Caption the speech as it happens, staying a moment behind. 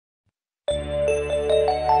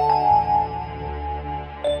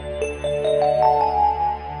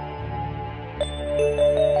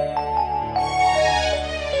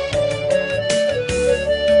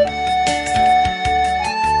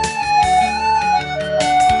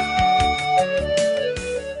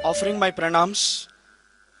offering my pranams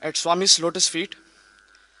at Swami's lotus feet.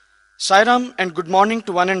 Sairam and good morning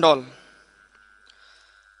to one and all.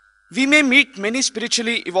 We may meet many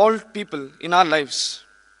spiritually evolved people in our lives.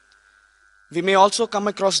 We may also come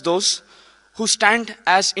across those who stand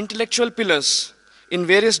as intellectual pillars in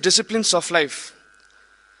various disciplines of life.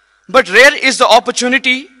 But rare is the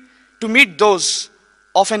opportunity to meet those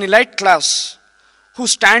of an elite class who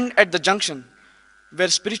stand at the junction where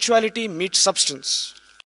spirituality meets substance.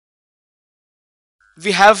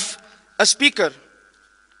 We have a speaker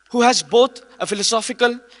who has both a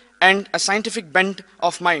philosophical and a scientific bent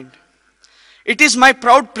of mind. It is my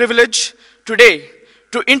proud privilege today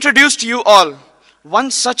to introduce to you all one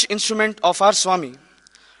such instrument of our Swami,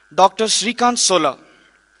 Dr. Srikanth Sola.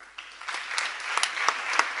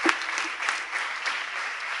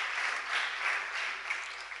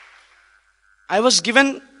 I was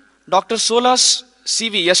given Dr. Sola's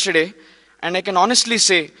CV yesterday, and I can honestly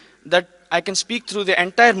say that I can speak through the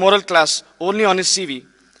entire moral class only on his CV.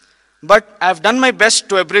 But I've done my best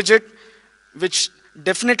to abridge it, which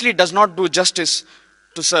definitely does not do justice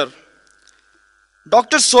to Sir.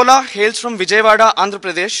 Dr. Sola hails from Vijayawada, Andhra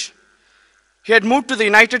Pradesh. He had moved to the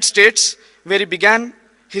United States, where he began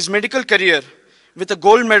his medical career with a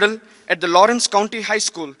gold medal at the Lawrence County High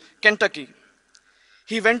School, Kentucky.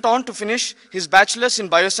 He went on to finish his bachelor's in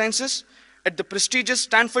biosciences at the prestigious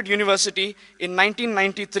Stanford University in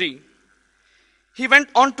 1993. He went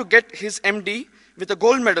on to get his MD with a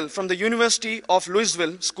gold medal from the University of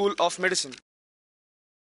Louisville School of Medicine.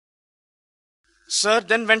 Sir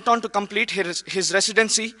then went on to complete his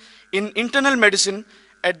residency in internal medicine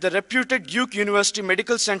at the reputed Duke University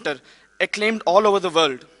Medical Center, acclaimed all over the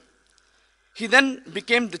world. He then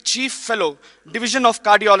became the Chief Fellow, Division of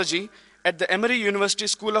Cardiology at the Emory University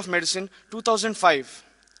School of Medicine, 2005.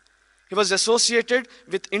 He was associated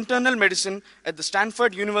with internal medicine at the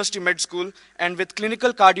Stanford University Med School and with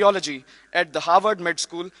clinical cardiology at the Harvard Med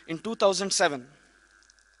School in 2007.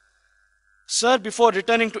 Sir, before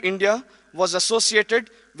returning to India, was associated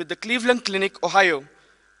with the Cleveland Clinic, Ohio,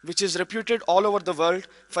 which is reputed all over the world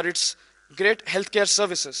for its great healthcare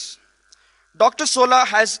services. Dr. Sola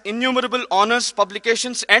has innumerable honors,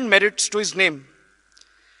 publications, and merits to his name.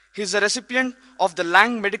 He is a recipient of the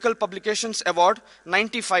Lang Medical Publications Award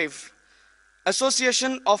 95,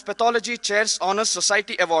 Association of Pathology Chairs Honors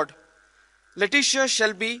Society Award, Letitia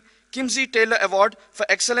Shelby Kimsey Taylor Award for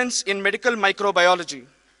Excellence in Medical Microbiology,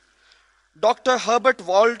 Dr. Herbert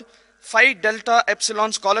Wald Phi Delta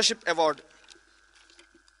Epsilon Scholarship Award,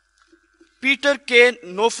 Peter K.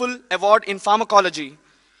 Noful Award in Pharmacology.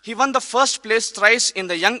 He won the first place thrice in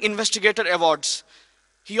the Young Investigator Awards.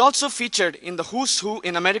 He also featured in the Who's Who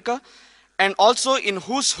in America and also in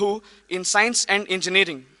Who's Who in Science and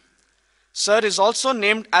Engineering. Sir is also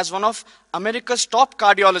named as one of America's top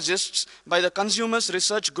cardiologists by the Consumers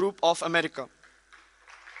Research Group of America.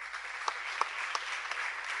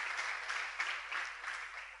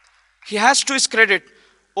 He has to his credit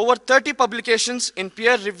over 30 publications in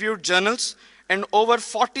peer-reviewed journals and over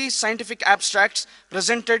 40 scientific abstracts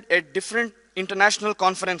presented at different international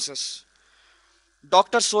conferences.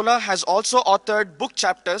 Dr. Sola has also authored book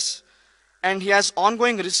chapters, and he has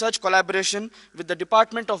ongoing research collaboration with the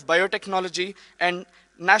Department of Biotechnology and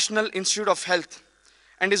National Institute of Health,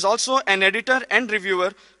 and is also an editor and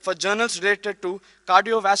reviewer for journals related to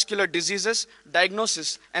cardiovascular diseases,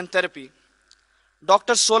 diagnosis, and therapy.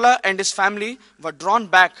 Dr. Sola and his family were drawn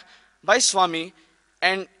back by Swami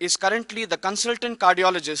and is currently the consultant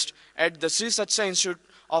cardiologist at the Sri Sathya Institute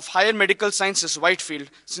of Higher Medical Sciences,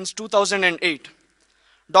 Whitefield, since 2008.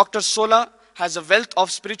 Dr. Sola has a wealth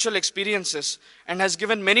of spiritual experiences and has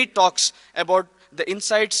given many talks about the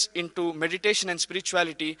insights into meditation and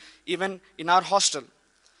spirituality, even in our hostel.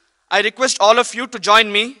 I request all of you to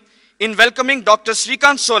join me in welcoming Dr.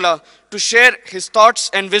 Srikanth Sola to share his thoughts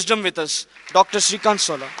and wisdom with us. Dr. Srikanth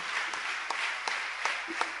Sola.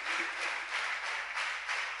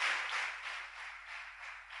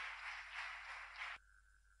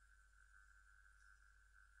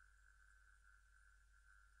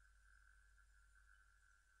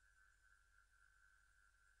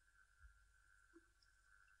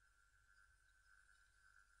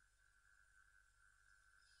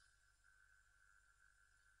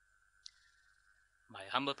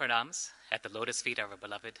 My humble pranams at the lotus feet of our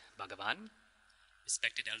beloved Bhagavan,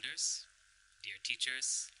 respected elders, dear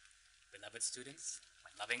teachers, beloved students, my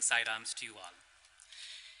loving sairams to you all.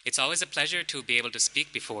 It's always a pleasure to be able to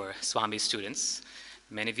speak before Swami students.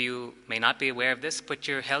 Many of you may not be aware of this, but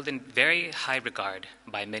you're held in very high regard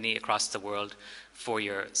by many across the world for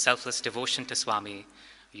your selfless devotion to Swami,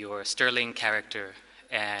 your sterling character,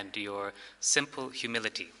 and your simple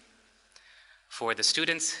humility. For the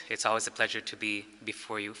students, it's always a pleasure to be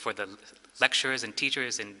before you. For the lecturers and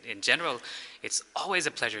teachers in general, it's always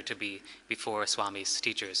a pleasure to be before Swami's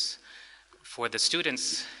teachers. For the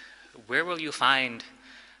students, where will you find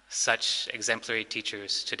such exemplary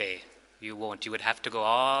teachers today? You won't. You would have to go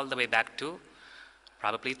all the way back to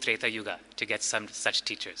probably Treta Yuga to get some such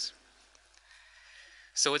teachers.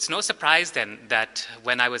 So it's no surprise then that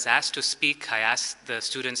when I was asked to speak, I asked the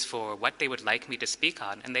students for what they would like me to speak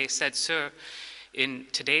on, and they said, "Sir, in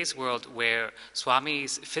today's world where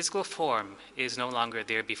Swami's physical form is no longer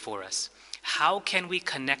there before us, how can we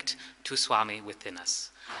connect to Swami within us?"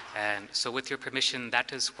 And so with your permission,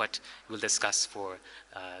 that is what we'll discuss for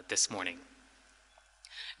this morning.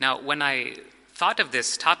 Now, when I thought of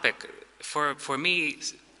this topic, for me,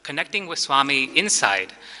 connecting with Swami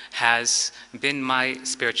inside has been my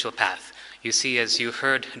spiritual path. You see, as you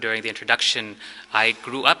heard during the introduction, I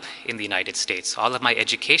grew up in the United States. All of my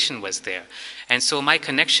education was there. And so my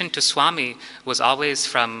connection to Swami was always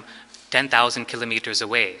from 10,000 kilometers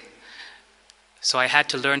away. So I had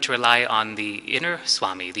to learn to rely on the inner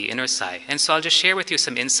Swami, the inner Sai. And so I'll just share with you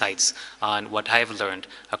some insights on what I have learned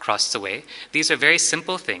across the way. These are very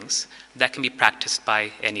simple things that can be practiced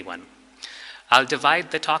by anyone. I'll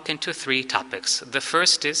divide the talk into 3 topics. The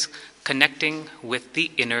first is connecting with the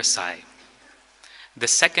inner Sai. The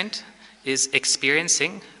second is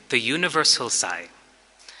experiencing the universal Sai.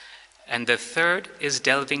 And the third is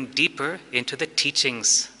delving deeper into the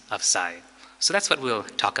teachings of Sai. So that's what we'll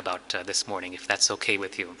talk about this morning, if that's okay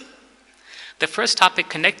with you. The first topic,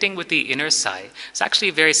 connecting with the inner Sai, is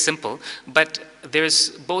actually very simple, but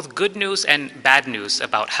there's both good news and bad news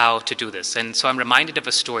about how to do this. And so I'm reminded of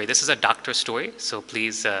a story. This is a doctor story, so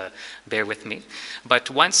please bear with me.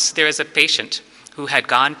 But once there is a patient who had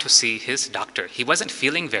gone to see his doctor. He wasn't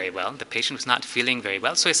feeling very well. The patient was not feeling very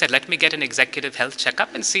well. So he said, "Let me get an executive health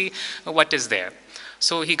checkup and see what is there."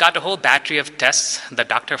 So he got a whole battery of tests. The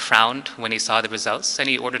doctor frowned when he saw the results, and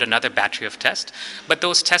he ordered another battery of tests. But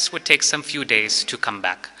those tests would take some few days to come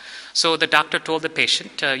back. So the doctor told the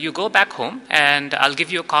patient, "You go back home, and I'll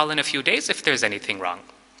give you a call in a few days if there's anything wrong.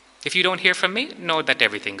 If you don't hear from me, know that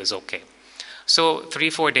everything is okay." So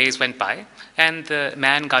 3-4 days went by, and the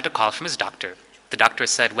man got a call from his doctor. The doctor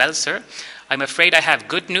said, "Well, sir, I'm afraid I have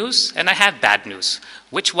good news and I have bad news.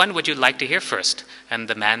 Which one would you like to hear first?" And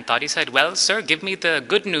the man thought, he said, "Well, sir, give me the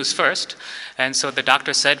good news first." And so the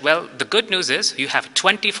doctor said, "Well, the good news is you have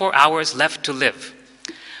 24 hours left to live."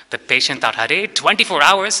 The patient thought, "Hare, 24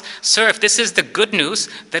 hours? Sir, if this is the good news,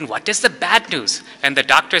 then what is the bad news?" And the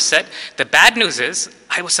doctor said, "The bad news is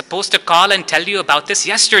I was supposed to call and tell you about this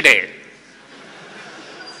yesterday."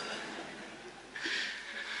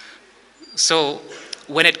 So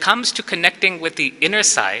when it comes to connecting with the inner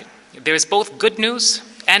side, there is both good news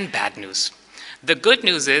and bad news. The good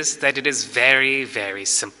news is that it is very, very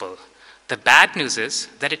simple. The bad news is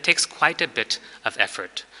that it takes quite a bit of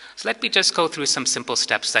effort. So let me just go through some simple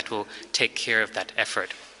steps that will take care of that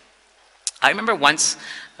effort. I remember once,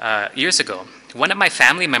 years ago, one of my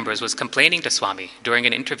family members was complaining to Swami during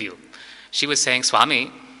an interview. She was saying,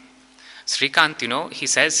 "Swami, Srikanth, he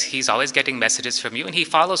says he's always getting messages from you and he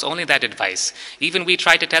follows only that advice. Even we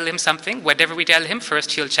try to tell him something, whatever we tell him,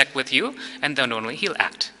 first he'll check with you and then only he'll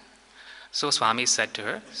act." So Swami said to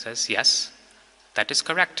her, "Yes, that is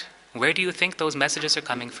correct. Where do you think those messages are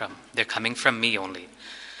coming from? They're coming from me only."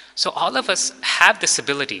 So all of us have this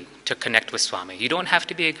ability to connect with Swami. You don't have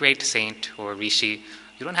to be a great saint or rishi.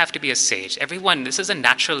 You don't have to be a sage. Everyone, this is a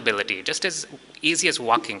natural ability, just as easy as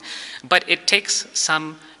walking. But it takes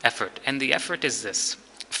some effort, and the effort is this.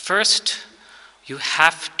 First, you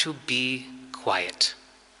have to be quiet.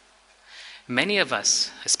 Many of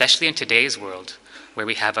us, especially in today's world, where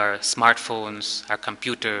we have our smartphones, our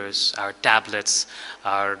computers, our tablets,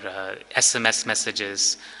 our SMS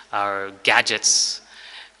messages, our gadgets,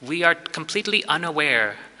 we are completely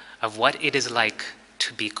unaware of what it is like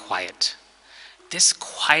to be quiet. This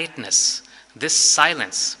quietness, this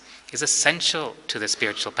silence, is essential to the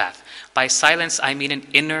spiritual path. By silence, I mean an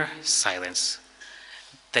inner silence.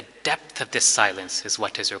 The depth of this silence is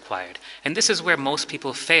what is required. And this is where most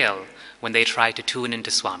people fail when they try to tune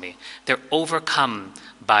into Swami. They're overcome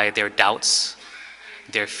by their doubts,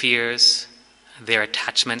 their fears, their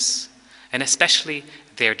attachments, and especially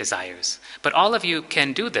their desires. But all of you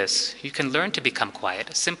can do this. You can learn to become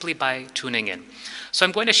quiet simply by tuning in. So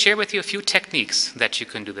I'm going to share with you a few techniques that you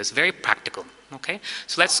can do this, very practical, okay?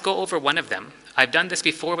 So let's go over one of them. I've done this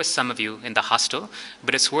before with some of you in the hostel,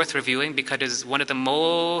 but it's worth reviewing because it is one of the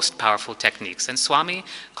most powerful techniques. And Swami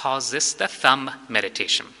calls this the thumb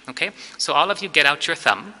meditation, okay? So all of you get out your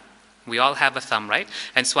thumb, We all have a thumb, right?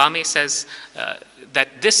 And Swami says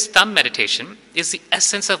that this thumb meditation is the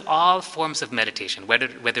essence of all forms of meditation,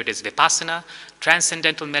 whether it is Vipassana,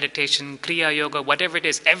 Transcendental Meditation, Kriya Yoga, whatever it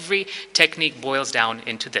is, every technique boils down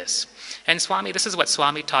into this. And Swami, this is what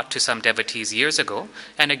Swami taught to some devotees years ago,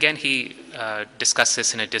 and again he discussed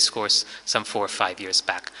this in a discourse some 4 or 5 years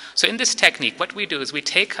back. So in this technique, what we do is we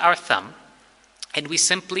take our thumb and we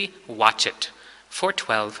simply watch it for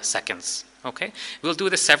 12 seconds. Okay, we'll do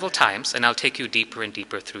this several times, and I'll take you deeper and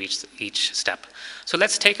deeper through each step. So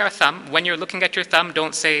let's take our thumb. When you're looking at your thumb,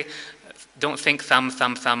 don't think thumb,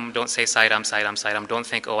 thumb, thumb. Don't say side arm, side arm, side arm. Don't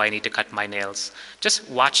think, oh, I need to cut my nails. Just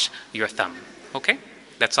watch your thumb. Okay,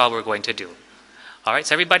 that's all we're going to do. All right,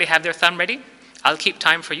 so everybody have their thumb ready? I'll keep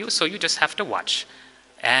time for you, so you just have to watch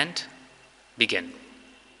and begin.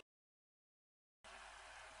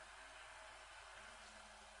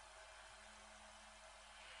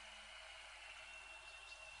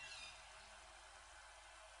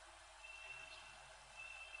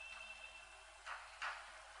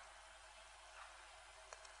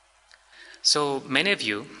 So many of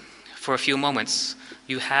you, for a few moments,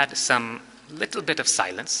 you had some little bit of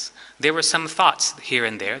silence. There were some thoughts here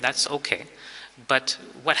and there, that's okay. But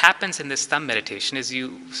what happens in this thumb meditation is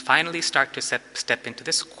you finally start to step into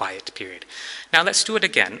this quiet period. Now let's do it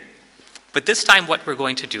again. But this time what we're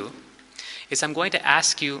going to do is I'm going to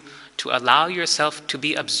ask you to allow yourself to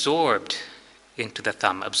be absorbed into the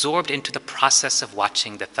thumb, absorbed into the process of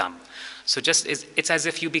watching the thumb. So it's as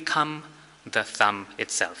if you become the thumb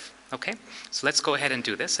itself. Okay, so let's go ahead and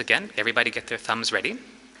do this again. Everybody get their thumbs ready.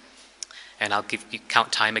 And I'll give you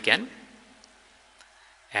count time again.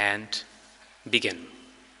 And begin.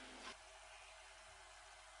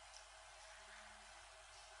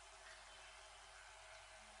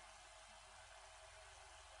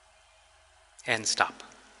 And stop.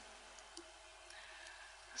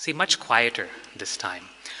 See, much quieter this time.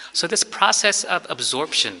 So this process of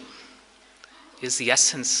absorption is the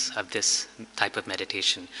essence of this type of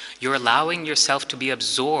meditation. You're allowing yourself to be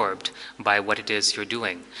absorbed by what it is you're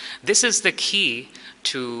doing. This is the key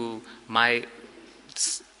to my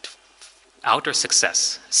outer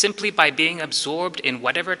success. Simply by being absorbed in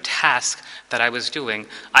whatever task that I was doing,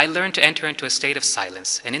 I learned to enter into a state of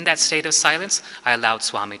silence. And in that state of silence, I allowed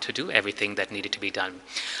Swami to do everything that needed to be done.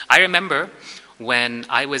 I remember when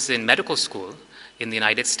I was in medical school in the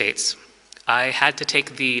United States, I had to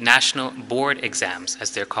take the national board exams, as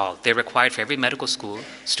they're called. They're required for every medical school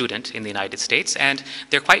student in the United States, and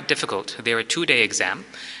they're quite difficult. They're a 2-day exam,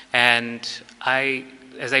 and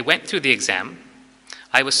as I went through the exam,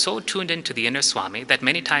 I was so tuned into the inner Swami that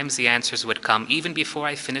many times the answers would come even before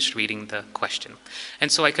I finished reading the question.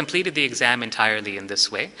 And so I completed the exam entirely in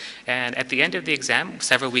this way, and at the end of the exam,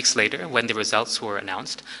 several weeks later, when the results were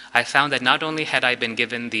announced, I found that not only had I been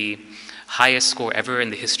given the highest score ever in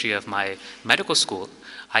the history of my medical school,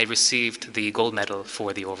 I received the gold medal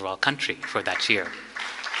for the overall country for that year.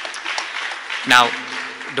 Now,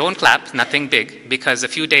 don't clap, nothing big, because a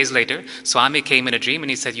few days later, Swami came in a dream and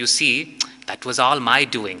he said, you see, that was all my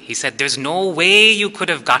doing. He said, there's no way you could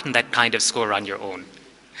have gotten that kind of score on your own.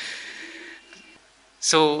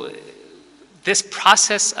 So this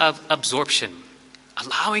process of absorption,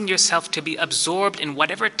 allowing yourself to be absorbed in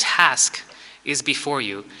whatever task is before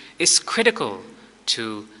you, is critical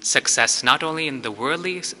to success, not only in the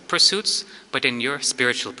worldly pursuits, but in your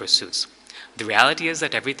spiritual pursuits. The reality is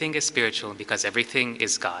that everything is spiritual because everything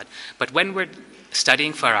is God. But when we're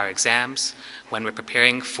studying for our exams, when we're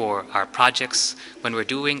preparing for our projects, when we're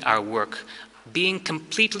doing our work, being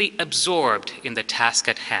completely absorbed in the task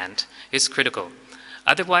at hand is critical.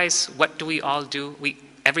 Otherwise, what do we all do?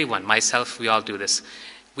 Everyone, myself, we all do this.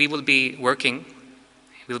 We will be working,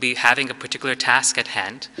 we'll be having a particular task at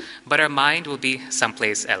hand, but our mind will be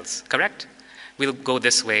someplace else, correct? We'll go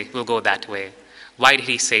this way, we'll go that way. Why did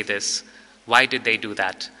he say this? Why did they do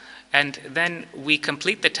that? And then we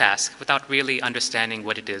complete the task without really understanding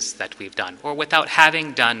what it is that we've done, or without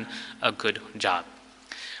having done a good job.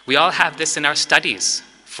 We all have this in our studies,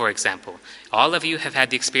 for example. All of you have had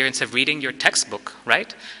the experience of reading your textbook,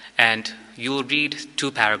 right? And you'll read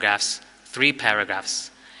 2 paragraphs, 3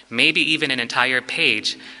 paragraphs, maybe even an entire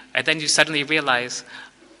page, and then you suddenly realize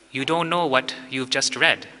you don't know what you've just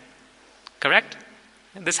read, correct?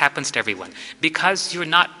 And this happens to everyone, because you're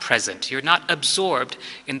not present, you're not absorbed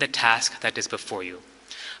in the task that is before you.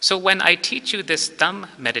 So when I teach you this thumb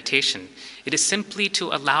meditation, it is simply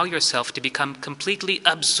to allow yourself to become completely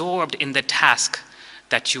absorbed in the task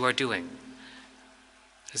that you are doing.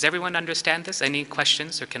 Does everyone understand this? Any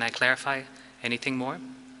questions, or can I clarify anything more?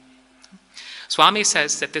 Swami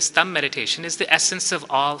says that this thumb meditation is the essence of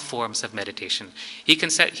all forms of meditation. He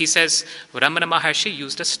says Ramana Maharshi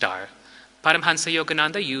used a star. Paramhansa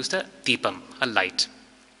Yogananda used a deepam, a light.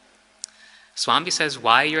 Swami says,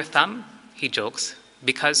 why your thumb? He jokes,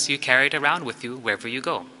 because you carry it around with you wherever you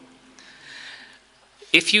go.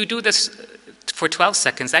 If you do this for 12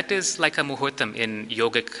 seconds, that is like a muhurtam in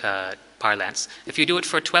yogic parlance. If you do it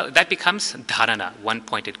for 12, that becomes dharana,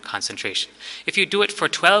 one-pointed concentration. If you do it for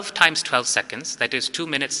 12 times 12 seconds, that is 2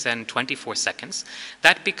 minutes and 24 seconds,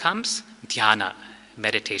 that becomes dhyana,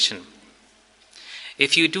 meditation.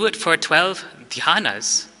 If you do it for 12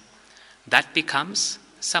 dhyanas, that becomes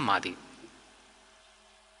samadhi.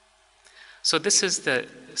 So this is the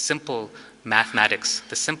simple mathematics,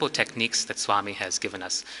 the simple techniques that Swami has given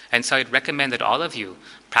us. And so I'd recommend that all of you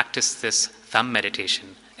practice this thumb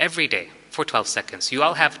meditation every day for 12 seconds. You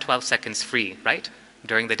all have 12 seconds free, right,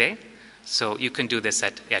 during the day? So you can do this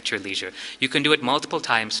at your leisure. You can do it multiple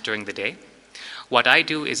times during the day. What I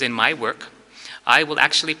do is in my work, I will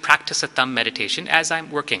actually practice a thumb meditation as I'm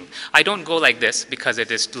working. I don't go like this because it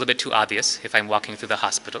is a little bit too obvious if I'm walking through the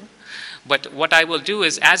hospital. But what I will do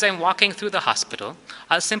is as I'm walking through the hospital,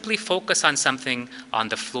 I'll simply focus on something on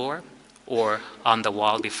the floor or on the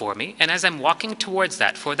wall before me. And as I'm walking towards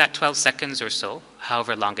that for that 12 seconds or so,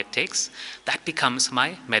 however long it takes, that becomes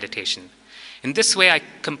my meditation. In this way, I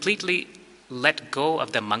completely let go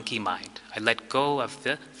of the monkey mind. I let go of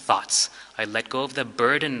the thoughts. I let go of the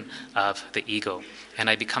burden of the ego, and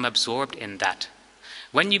I become absorbed in that.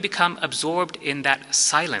 When you become absorbed in that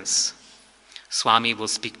silence, Swami will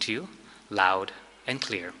speak to you loud and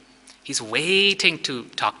clear. He's waiting to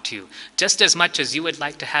talk to you. Just as much as you would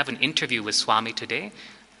like to have an interview with Swami today,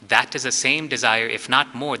 that is the same desire, if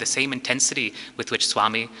not more, the same intensity with which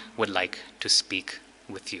Swami would like to speak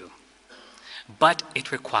with you. But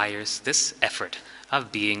it requires this effort of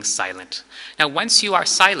being silent. Now, once you are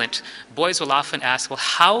silent, boys will often ask, well,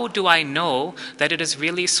 how do I know that it is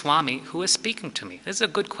really Swami who is speaking to me? This is a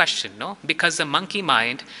good question, no? Because the monkey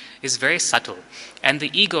mind is very subtle, and the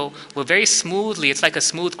ego will very smoothly, it's like a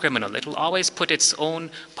smooth criminal, it will always put its own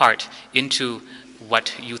part into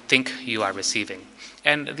what you think you are receiving.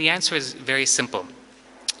 And the answer is very simple.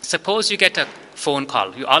 Suppose you get a phone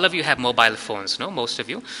call. All of you have mobile phones, no? Most of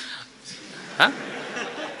you. Huh?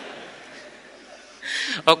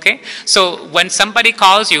 Okay, so when somebody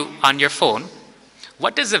calls you on your phone,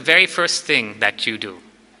 what is the very first thing that you do?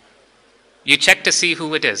 You check to see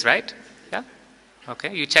who it is, right? Yeah?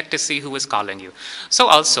 Okay, you check to see who is calling you. So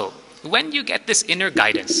also, when you get this inner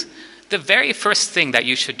guidance, the very first thing that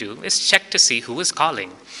you should do is check to see who is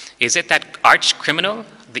calling. Is it that arch criminal,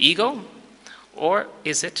 the ego, or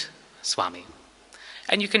is it Swami?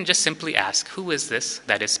 And you can just simply ask, who is this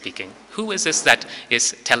that is speaking? Who is this that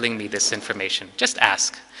is telling me this information? Just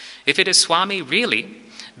ask. If it is Swami really,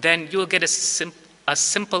 then you will get a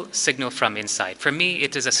simple signal from inside. For me,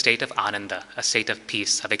 it is a state of ananda, a state of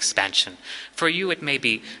peace, of expansion. For you, it may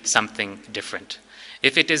be something different.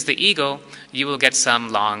 If it is the ego, you will get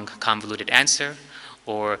some long, convoluted answer,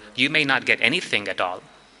 or you may not get anything at all,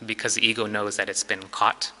 because the ego knows that it's been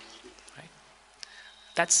caught.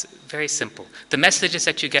 That's very simple. The messages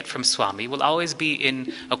that you get from Swami will always be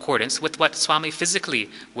in accordance with what Swami physically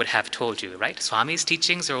would have told you, right? Swami's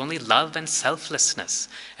teachings are only love and selflessness,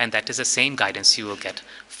 and that is the same guidance you will get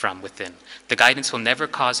from within. The guidance will never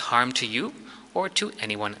cause harm to you or to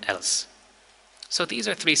anyone else. So these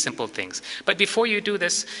are three simple things. But before you do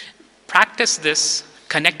this, practice this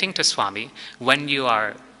connecting to Swami when you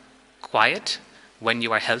are quiet, when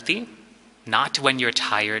you are healthy, not when you're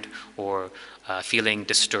tired or feeling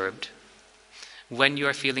disturbed, when you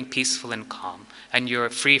are feeling peaceful and calm and you're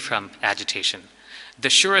free from agitation. The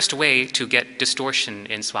surest way to get distortion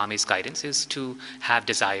in Swami's guidance is to have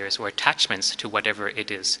desires or attachments to whatever it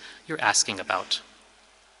is you're asking about.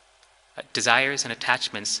 Desires and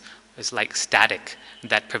attachments is like static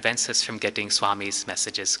that prevents us from getting Swami's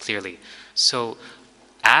messages clearly. So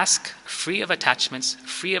ask free of attachments,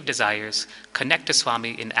 free of desires, connect to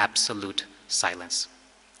Swami in absolute silence.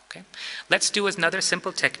 Okay? Let's do another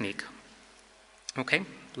simple technique. Okay?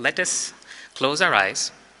 Let us close our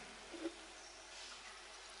eyes. You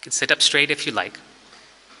can sit up straight if you like.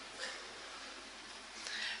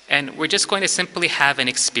 And we're just going to simply have an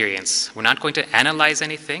experience. We're not going to analyze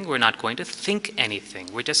anything. We're not going to think anything.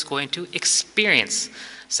 We're just going to experience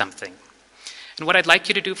something. And what I'd like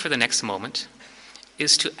you to do for the next moment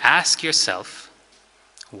is to ask yourself,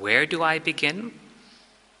 where do I begin?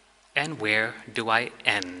 And where do I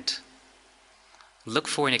end? Look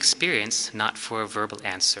for an experience, not for a verbal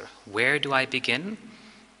answer. Where do I begin?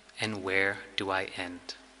 And where do I end?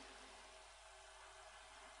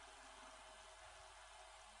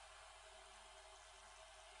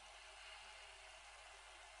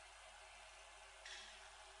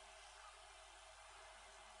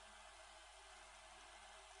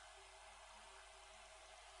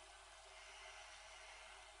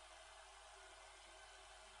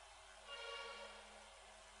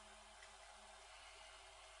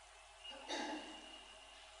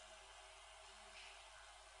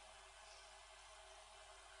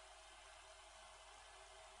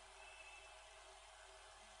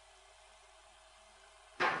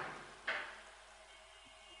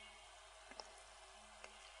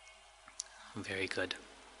 Very good.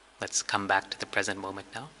 Let's come back to the present moment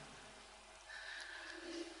now.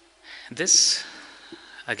 This,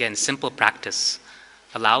 again, simple practice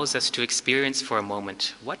allows us to experience for a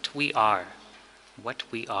moment what we are. What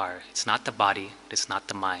we are. It's not the body, it's not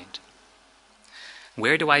the mind.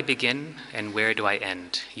 Where do I begin and where do I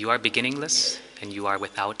end? You are beginningless and you are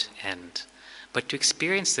without end. But to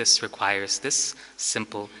experience this requires this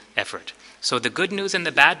simple effort. So the good news and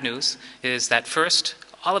the bad news is that first,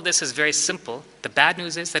 all of this is very simple. The bad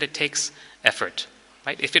news is that it takes effort.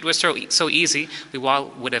 Right? If it was so easy, we all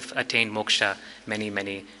would have attained moksha many,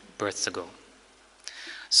 many births ago.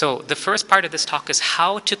 So the first part of this talk is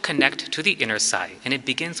how to connect to the inner side. And it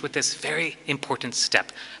begins with this very important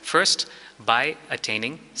step. First, by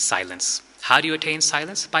attaining silence. How do you attain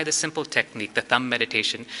silence? By the simple technique, the thumb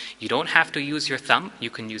meditation. You don't have to use your thumb. You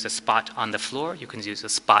can use a spot on the floor. You can use a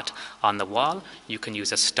spot on the wall. You can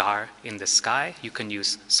use a star in the sky. You can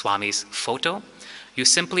use Swami's photo. You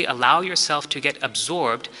simply allow yourself to get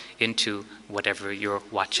absorbed into whatever you're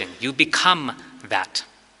watching. You become that.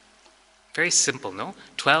 Very simple, no?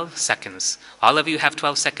 12 seconds. All of you have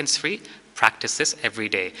 12 seconds free. Practice this every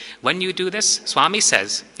day. When you do this, Swami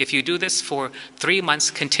says, if you do this for 3 months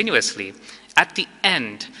continuously, at the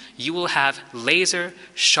end, you will have laser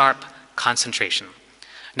sharp concentration.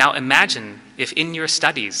 Now imagine if in your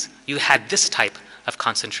studies you had this type of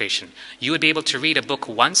concentration. You would be able to read a book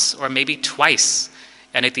once or maybe twice,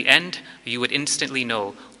 and at the end, you would instantly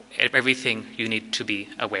know everything you need to be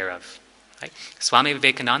aware of. Right? Swami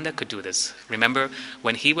Vivekananda could do this. Remember,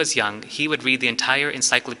 when he was young, he would read the entire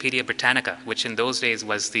Encyclopedia Britannica, which in those days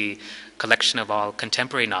was the collection of all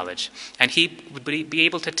contemporary knowledge. And he would be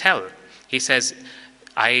able to tell. He says,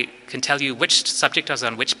 I can tell you which subject is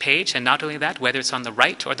on which page, and not only that, whether it's on the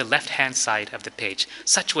right or the left-hand side of the page.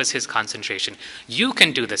 Such was his concentration. You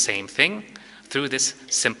can do the same thing through this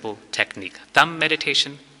simple technique. Thumb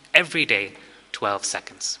meditation, every day, 12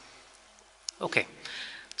 seconds. Okay.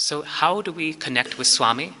 So how do we connect with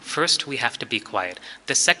Swami? First, we have to be quiet.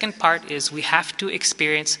 The second part is we have to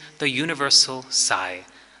experience the universal sigh.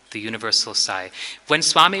 The universal sigh. When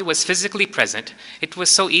Swami was physically present, it was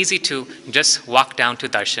so easy to just walk down to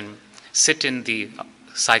darshan, sit in the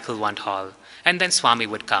cycle wand hall, and then Swami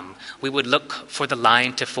would come. We would look for the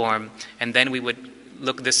line to form, and then we would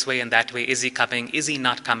look this way and that way. Is he coming? Is he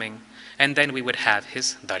not coming? And then we would have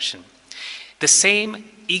his darshan. The same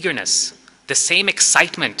eagerness, the same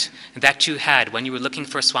excitement that you had when you were looking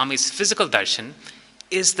for Swami's physical darshan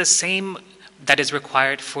is the same that is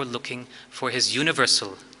required for looking for his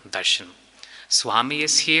universal darshan. Swami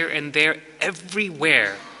is here and there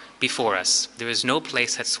everywhere before us. There is no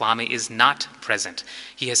place that Swami is not present.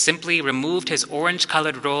 He has simply removed his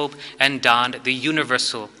orange-colored robe and donned the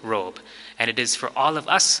universal robe. And it is for all of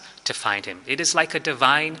us to find him. It is like a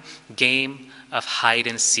divine game of hide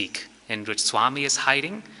and seek in which Swami is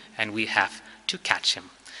hiding and we have to catch him.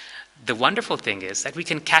 The wonderful thing is that we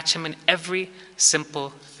can catch him in every simple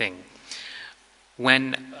thing.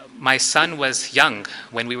 When my son was young,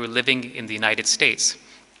 when we were living in the United States,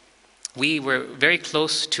 we were very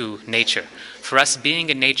close to nature. For us, being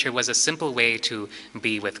in nature was a simple way to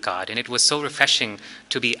be with God. And it was so refreshing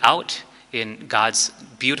to be out in God's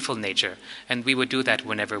beautiful nature. And we would do that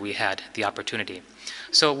whenever we had the opportunity.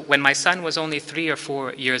 So when my son was only 3 or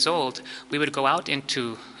 4 years old, we would go out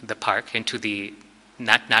into the park, into the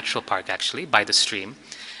natural park actually, by the stream,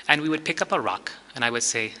 and we would pick up a rock, and I would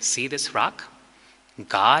say, see this rock?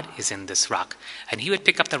 God is in this rock. And he would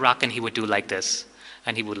pick up the rock and he would do like this,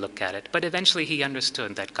 and he would look at it. But eventually he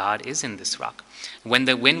understood that God is in this rock. When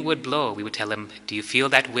the wind would blow, we would tell him, do you feel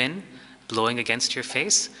that wind blowing against your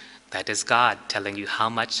face? That is God telling you how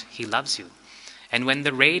much he loves you. And when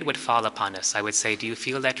the rain would fall upon us, I would say, do you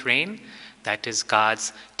feel that rain? That is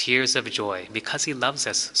God's tears of joy, because he loves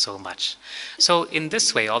us so much. So in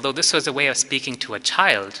this way, although this was a way of speaking to a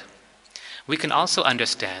child, we can also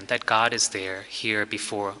understand that God is there, here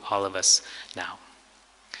before all of us now.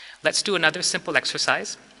 Let's do another simple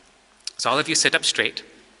exercise. So all of you sit up straight.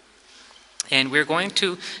 And we're going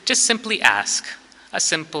to just simply ask a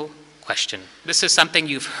simple question. This is something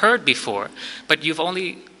you've heard before, but you've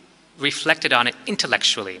only reflected on it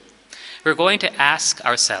intellectually. We're going to ask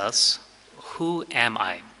ourselves, who am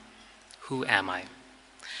I? Who am I?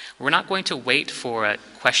 We're not going to wait for a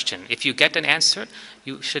question. If you get an answer,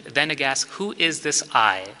 you should then ask, who is this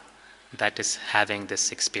I that is having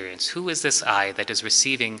this experience? Who is this I that is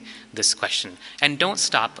receiving this question? And don't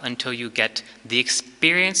stop until you get the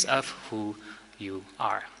experience of who you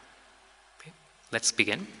are. Okay, let's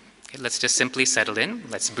begin. Okay, let's just simply settle in.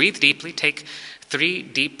 Let's breathe deeply. Take 3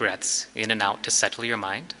 deep breaths in and out to settle your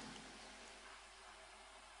mind.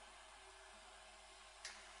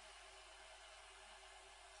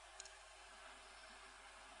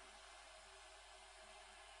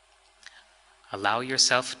 Allow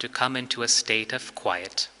yourself to come into a state of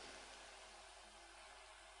quiet.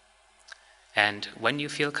 And when you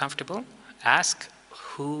feel comfortable, ask,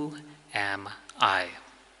 who am I?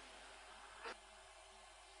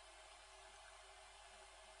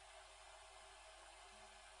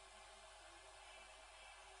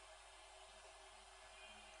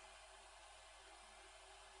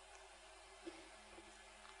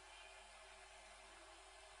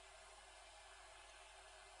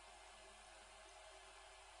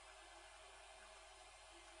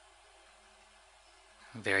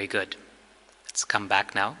 Very good. Let's come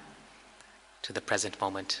back now to the present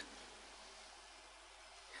moment.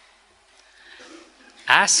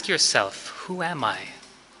 Ask yourself, who am I?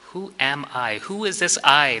 Who am I? Who is this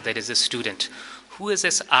I that is a student? Who is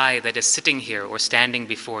this I that is sitting here or standing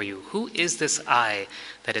before you? Who is this I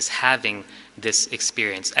that is having this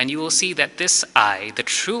experience? And you will see that this I, the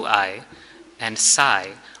true I, and Sai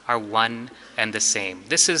are one and the same.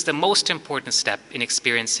 This is the most important step in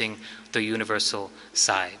experiencing the universal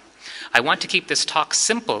Sai. I want to keep this talk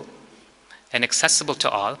simple and accessible to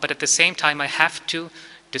all, but at the same time I have to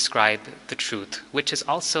describe the truth, which is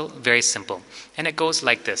also very simple. And it goes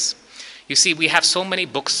like this. You see, we have so many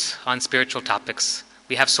books on spiritual topics.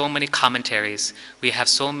 We have so many commentaries. We have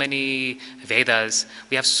so many Vedas.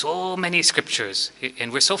 We have so many scriptures.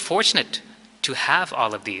 And we're so fortunate to have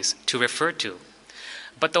all of these to refer to.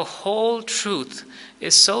 But the whole truth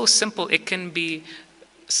is so simple, it can be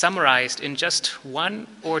summarized in just 1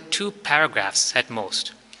 or 2 paragraphs at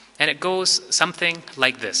most. And it goes something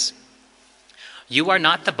like this. You are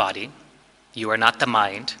not the body, you are not the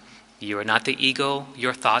mind, you are not the ego,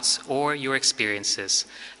 your thoughts, or your experiences.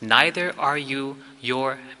 Neither are you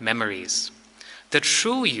your memories. The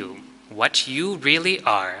true you, what you really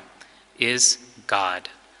are, is God.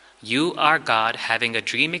 You are God having a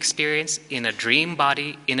dream experience in a dream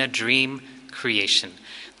body, in a dream creation.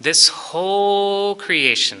 This whole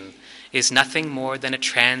creation is nothing more than a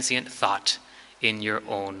transient thought in your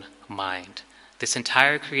own mind. This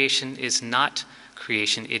entire creation is not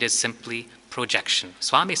creation, it is simply projection.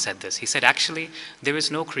 Swami said this. He said, actually, there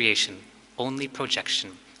is no creation, only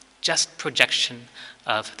projection. Just projection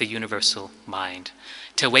of the universal mind.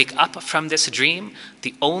 To wake up from this dream,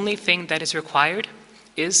 the only thing that is required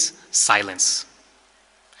is silence.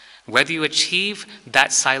 Whether you achieve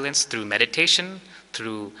that silence through meditation,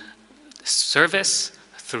 through service,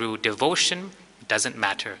 through devotion, doesn't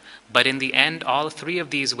matter. But in the end, all 3 of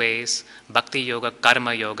these ways, Bhakti Yoga,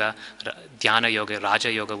 Karma Yoga, Dhyana Yoga,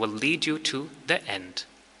 Raja Yoga, will lead you to the end,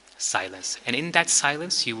 silence. And in that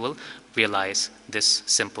silence, you will realize this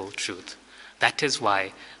simple truth. That is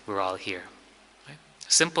why we're all here. Right?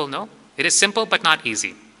 Simple, no? It is simple, but not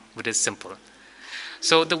easy. It is simple.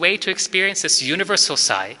 So the way to experience this universal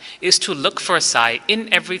Sai is to look for a Sai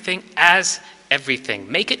in everything as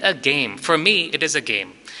everything. Make it a game. For me, it is a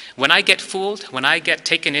game. When I get fooled, when I get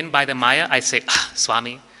taken in by the Maya, I say,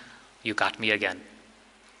 Swami, you got me again.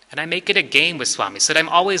 And I make it a game with Swami, so that I'm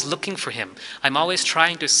always looking for him. I'm always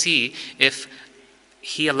trying to see if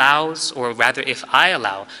he allows, or rather if I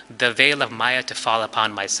allow, the veil of Maya to fall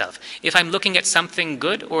upon myself. If I'm looking at something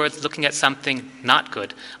good or looking at something not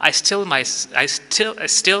good, I still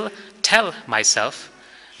tell myself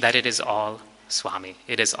that it is all Swami.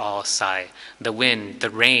 It is all Sai. The wind, the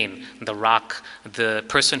rain, the rock, the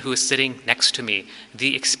person who is sitting next to me,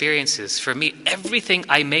 the experiences. For me, everything,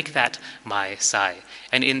 I make that my Sai.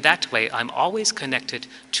 And in that way, I'm always connected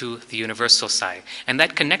to the universal Sai. And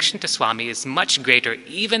that connection to Swami is much greater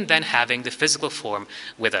even than having the physical form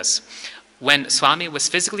with us. When Swami was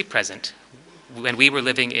physically present, when we were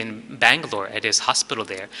living in Bangalore at his hospital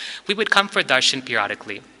there, we would come for darshan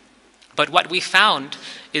periodically. But what we found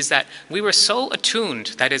is that we were so attuned,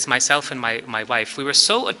 that is myself and my wife, we were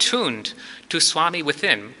so attuned to Swami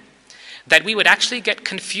within that we would actually get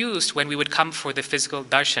confused when we would come for the physical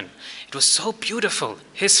darshan. It was so beautiful.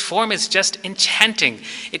 His form is just enchanting.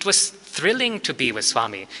 It was thrilling to be with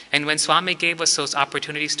Swami. And when Swami gave us those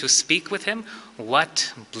opportunities to speak with him,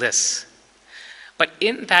 what bliss. But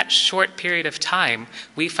in that short period of time,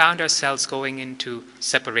 we found ourselves going into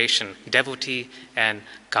separation, devotee and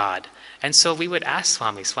God. And so we would ask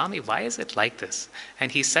Swami, Swami, why is it like this?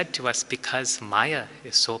 And he said to us, because Maya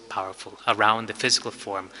is so powerful around the physical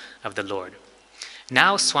form of the Lord.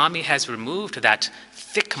 Now Swami has removed that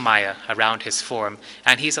thick Maya around his form,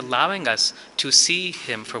 and he's allowing us to see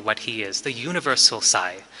him for what he is, the universal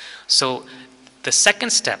Sai. So the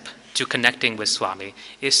second step to connecting with Swami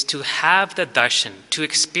is to have the darshan, to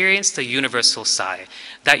experience the universal Sai.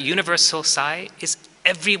 That universal Sai is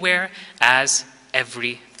everywhere as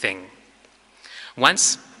everything.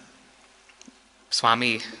 Once,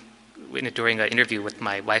 Swami during an interview with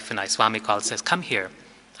my wife and I, Swami called and says, "Come here.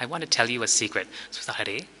 I want to tell you a secret." So we thought,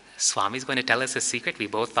 "Hare, Swami's going to tell us a secret?" We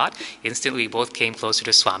both thought. Instantly, we both came closer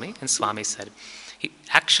to Swami, and Swami said,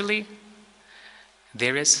 "Actually,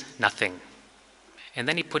 there is nothing." And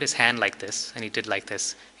then he put his hand like this, and he did like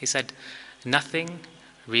this. He said, "Nothing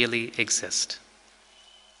really exists."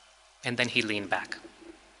 And then he leaned back.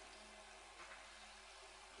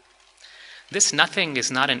 This nothing is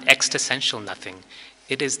not an existential nothing.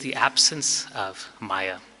 It is the absence of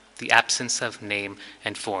Maya, the absence of name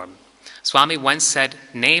and form. Swami once said,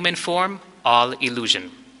 "Name and form, all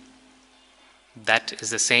illusion." That is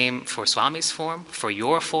the same for Swami's form, for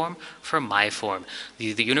your form, for my form.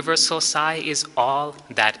 The universal Sai is all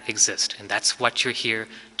that exists, and that's what you're here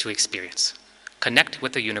to experience. Connect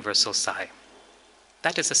with the universal Sai.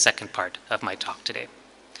 That is the second part of my talk today.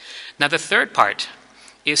 Now the third part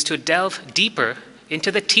is to delve deeper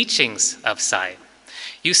into the teachings of Sai.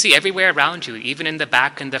 You see everywhere around you, even in the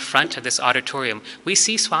back and the front of this auditorium, we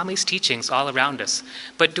see Swami's teachings all around us.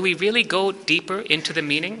 But do we really go deeper into the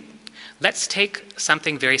meaning? Let's take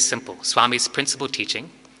something very simple, Swami's principal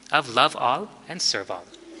teaching of love all and serve all.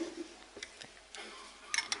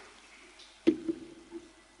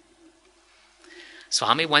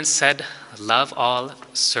 Swami once said, "Love all,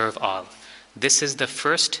 serve all." This is the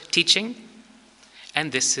first teaching,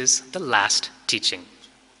 and this is the last teaching.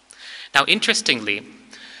 Now, interestingly,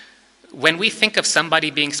 when we think of somebody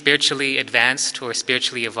being spiritually advanced or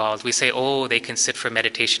spiritually evolved, we say, "Oh, they can sit for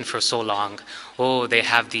meditation for so long. Oh, they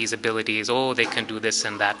have these abilities. Oh, they can do this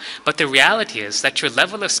and that." But the reality is that your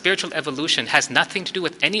level of spiritual evolution has nothing to do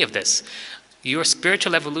with any of this. Your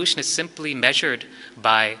spiritual evolution is simply measured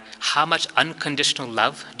by how much unconditional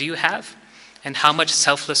love do you have and how much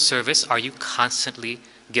selfless service are you constantly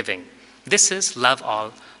giving. This is love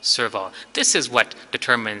all, serve all. This is what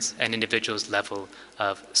determines an individual's level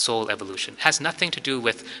of soul evolution. It has nothing to do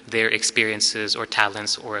with their experiences or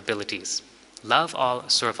talents or abilities. Love all,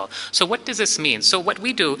 serve all. So what does this mean? So what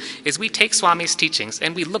we do is we take Swami's teachings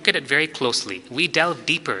and we look at it very closely. We delve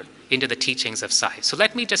deeper into the teachings of Sai. So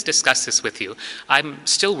let me just discuss this with you. I'm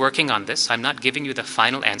still working on this. I'm not giving you the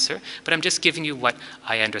final answer, but I'm just giving you what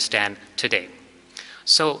I understand today.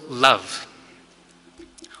 So love.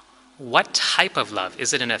 What type of love?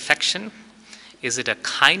 Is it an affection? Is it a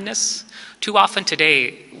kindness? Too often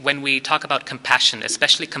today, when we talk about compassion,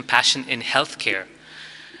 especially compassion in healthcare,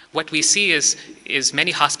 what we see is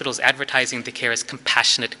many hospitals advertising the care as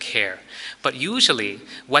compassionate care. But usually,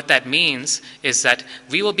 what that means is that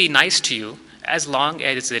we will be nice to you as long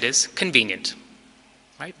as it is convenient.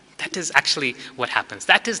 Right? That is actually what happens.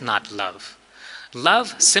 That is not love.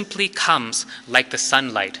 Love simply comes like the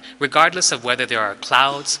sunlight, regardless of whether there are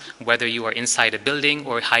clouds, whether you are inside a building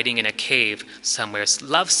or hiding in a cave somewhere.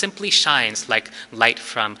 Love simply shines like light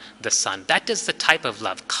from the sun. That is the type of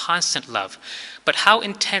love, constant love. But how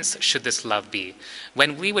intense should this love be?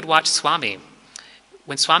 When we would watch Swami,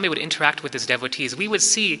 when Swami would interact with his devotees, we would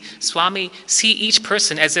see Swami see each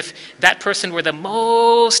person as if that person were the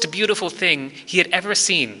most beautiful thing he had ever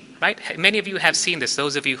seen, right? Many of you have seen this.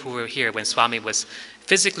 Those of you who were here when Swami was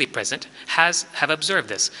physically present have observed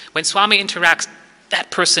this. When Swami interacts, that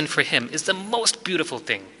person for him is the most beautiful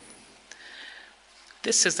thing.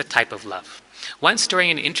 This is the type of love. Once during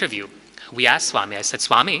an interview, we asked Swami, I said,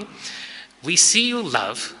 "Swami, we see you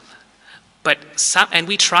love, and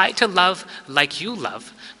we try to love like you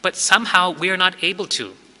love, but somehow we are not able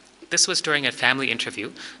to." This was during a family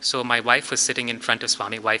interview. So my wife was sitting in front of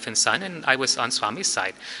Swami, wife and son, and I was on Swami's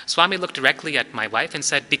side. Swami looked directly at my wife and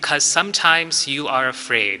said, "Because sometimes you are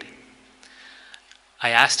afraid." I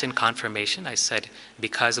asked in confirmation, I said,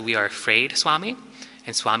 "Because we are afraid, Swami?"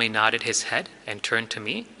 And Swami nodded his head and turned to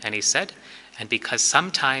me and he said, "And because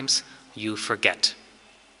sometimes you forget."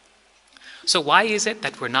 So why is it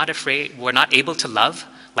that we're not afraid, we're not able to love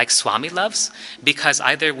like Swami loves? Because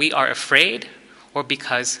either we are afraid or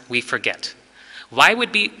because we forget. Why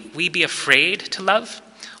would we be afraid to love?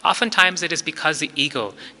 Oftentimes it is because the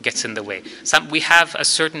ego gets in the way. We have a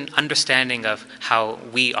certain understanding of how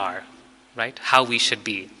we are, right? How we should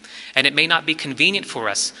be. And it may not be convenient for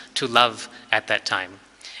us to love at that time.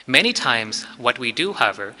 Many times what we do,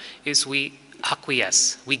 however, is we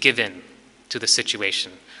acquiesce, we give in to the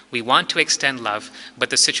situation. We want to extend love, but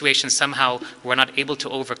the situation somehow we're not able to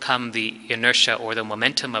overcome the inertia or the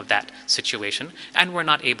momentum of that situation, and we're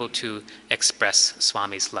not able to express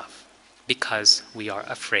Swami's love because we are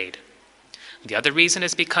afraid. The other reason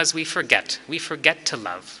is because we forget. We forget to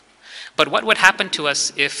love. But what would happen to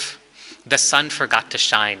us if the sun forgot to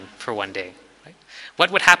shine for one day? Right?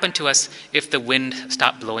 What would happen to us if the wind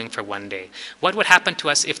stopped blowing for one day? What would happen to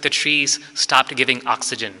us if the trees stopped giving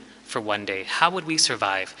oxygen for one day, how would we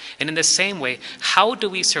survive? And in the same way, how do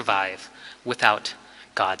we survive without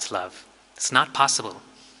God's love? It's not possible.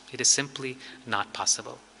 It is simply not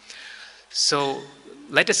possible. So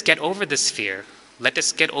let us get over this fear. Let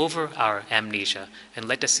us get over our amnesia, and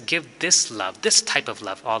let us give this love, this type of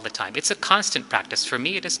love, all the time. It's a constant practice. For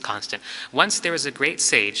me, it is constant. Once there was a great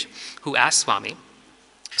sage who asked Swami,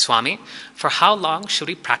 Swami, for how long should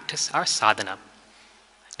we practice our sadhana?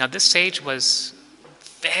 Now, this sage was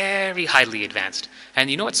very highly advanced.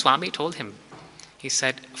 And you know what Swami told him? He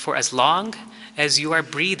said, for as long as you are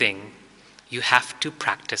breathing, you have to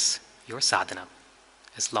practice your sadhana.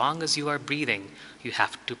 As long as you are breathing, you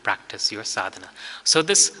have to practice your sadhana. So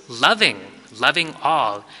this loving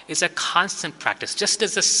all, is a constant practice. Just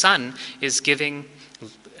as the sun is giving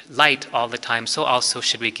light all the time, so also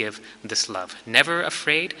should we give this love. Never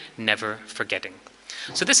afraid, never forgetting.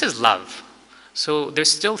 So this is love. So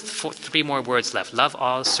there's still three more words left. Love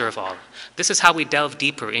all, serve all. This is how we delve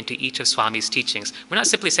deeper into each of Swami's teachings. We're not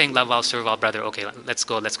simply saying love all, serve all, brother, okay, let's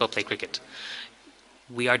go play cricket.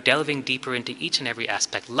 We are delving deeper into each and every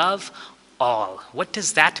aspect. Love all. What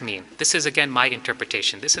does that mean? This is, again, my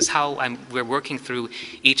interpretation. This is how we're working through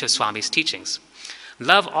each of Swami's teachings.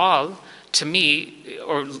 Love all, to me,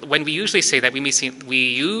 or when we usually say that, we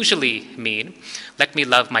usually mean, let me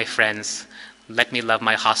love my friends, let me love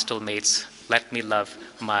my hostel mates, let me love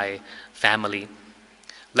my family,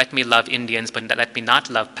 let me love Indians, but let me not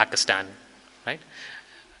love Pakistan, right?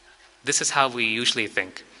 This is how we usually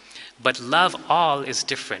think. But love all is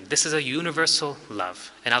different. This is a universal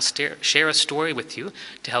love. And I'll share a story with you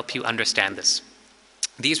to help you understand this.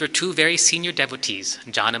 These were two very senior devotees,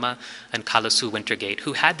 Janama and Kalasu Wintergate,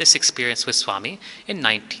 who had this experience with Swami in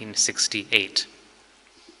 1968.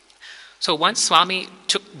 So once Swami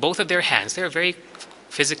took both of their hands, they were very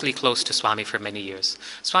physically close to Swami for many years.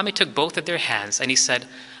 Swami took both of their hands and he said,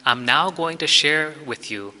 I'm now going to share with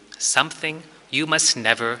you something you must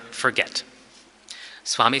never forget.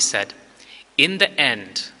 Swami said, in the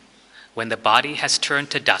end, when the body has turned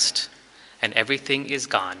to dust and everything is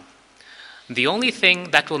gone, the only thing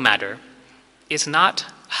that will matter is not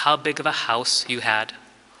how big of a house you had,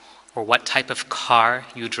 or what type of car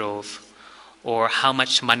you drove, or how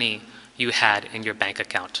much money you had in your bank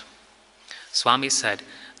account. Swami said,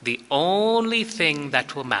 the only thing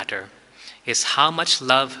that will matter is how much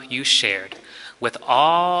love you shared with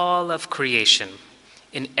all of creation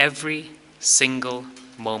in every single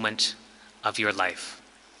moment of your life.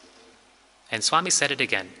 And Swami said it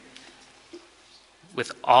again,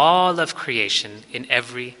 with all of creation in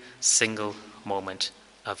every single moment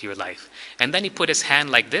of your life. And then he put his hand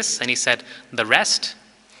like this and he said, the rest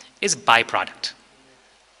is byproduct.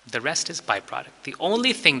 The rest is byproduct. The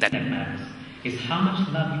only thing that matters is how much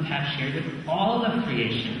love you have shared with all of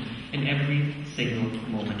creation in every single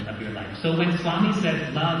moment of your life. So when Swami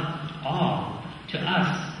says love all, to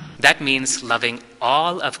us, that means loving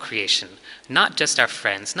all of creation, not just our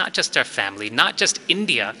friends, not just our family, not just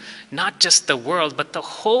India, not just the world, but the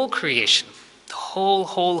whole creation, the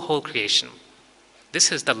whole creation.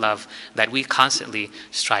 This is the love that we constantly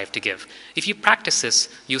strive to give. If you practice this,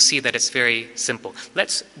 you'll see that it's very simple.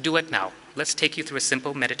 Let's do it now. Let's take you through a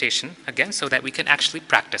simple meditation again so that we can actually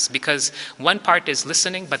practice, because one part is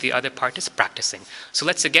listening, but the other part is practicing. So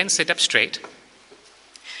let's again sit up straight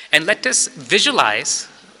and let us visualize.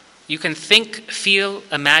 You can think, feel,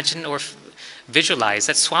 imagine, or visualize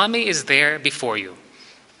that Swami is there before you.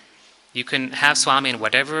 You can have Swami in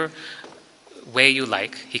whatever way you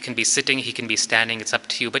like. He can be sitting, he can be standing, it's up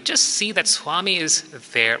to you. But just see that Swami is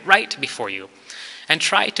there right before you. And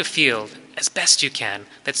try to feel, as best you can,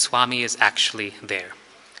 that Swami is actually there.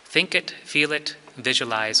 Think it, feel it,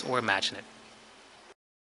 visualize, or imagine it.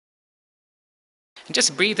 And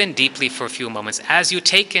just breathe in deeply for a few moments as you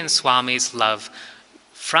take in Swami's love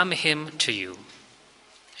from him to you.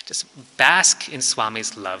 Just bask in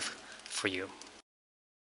Swami's love for you.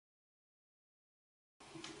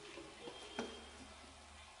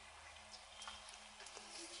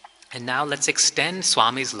 And now let's extend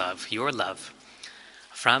Swami's love, your love,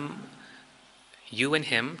 from you and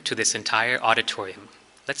him to this entire auditorium.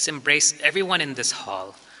 Let's embrace everyone in this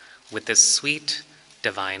hall with this sweet,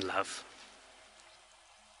 divine love.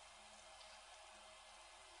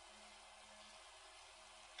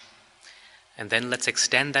 And then let's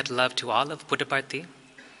extend that love to all of Puttaparthi,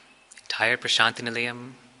 entire Prashanthi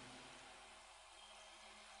Nilayam,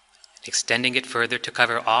 extending it further to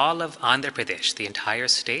cover all of Andhra Pradesh, the entire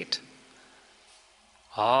state.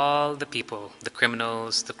 All the people, the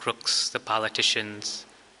criminals, the crooks, the politicians,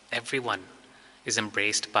 everyone is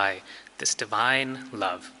embraced by this divine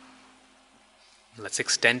love. Let's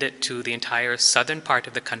extend it to the entire southern part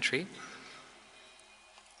of the country.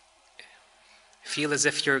 Feel as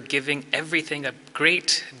if you're giving everything a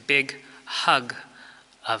great big hug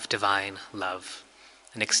of divine love.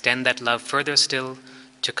 And extend that love further still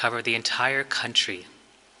to cover the entire country.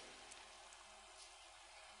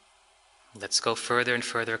 Let's go further and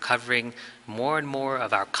further, covering more and more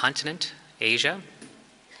of our continent, Asia,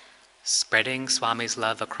 spreading Swami's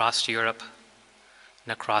love across Europe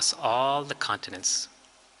and across all the continents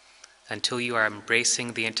until you are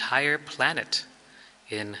embracing the entire planet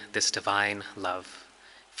in this divine love.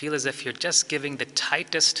 Feel as if you're just giving the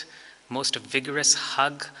tightest, most vigorous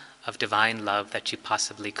hug of divine love that you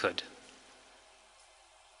possibly could.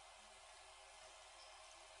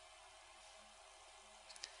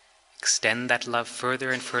 Extend that love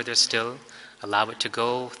further and further still. Allow it to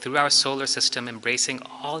go through our solar system, embracing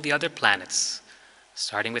all the other planets,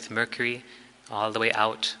 starting with Mercury all the way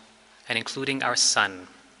out, and including our sun.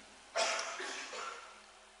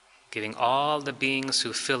 Giving all the beings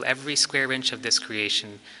who fill every square inch of this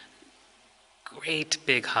creation great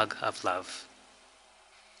big hug of love.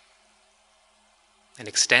 And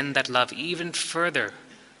extend that love even further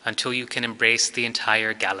until you can embrace the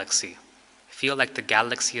entire galaxy. Feel like the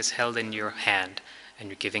galaxy is held in your hand and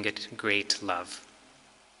you're giving it great love.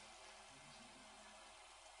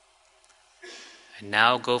 And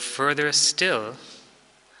now go further still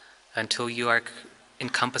until you are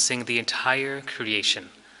encompassing the entire creation.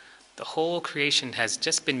 The whole creation has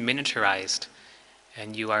just been miniaturized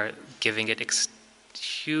and you are giving it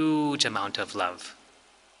huge amount of love.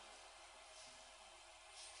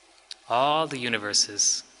 All the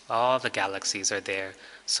universes, all the galaxies are there,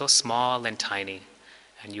 so small and tiny,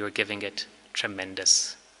 and you are giving it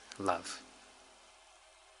tremendous love.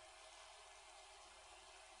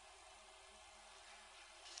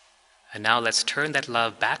 And now let's turn that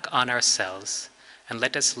love back on ourselves and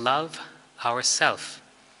let us love ourselves.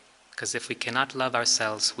 Because if we cannot love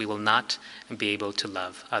ourselves, we will not be able to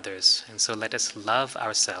love others. And so let us love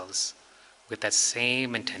ourselves with that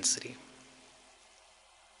same intensity.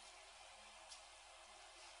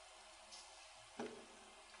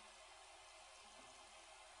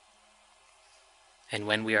 And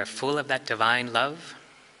when we are full of that divine love,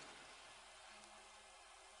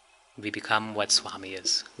 we become what Swami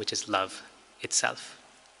is, which is love itself.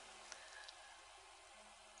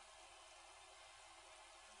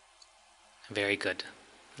 Very good.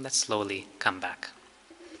 Let's slowly come back.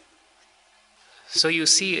 So you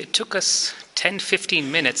see, it took us 10-15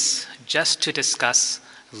 minutes just to discuss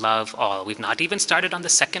love all. We've not even started on the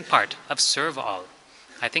second part of serve all.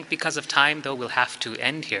 I think because of time, though, we'll have to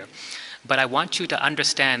end here. But I want you to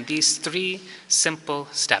understand these 3 simple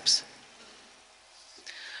steps.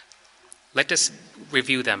 Let us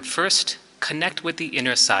review them. First, connect with the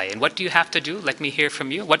inner side. And what do you have to do? Let me hear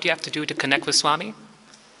from you. What do you have to do to connect with Swami?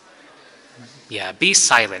 Yeah, be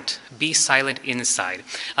silent. Be silent inside.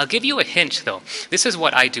 I'll give you a hint, though. This is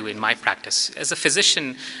what I do in my practice. As a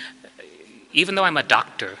physician, even though I'm a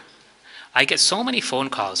doctor, I get so many phone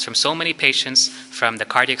calls from so many patients, from the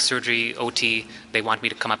cardiac surgery, OT, they want me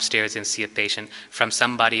to come upstairs and see a patient. From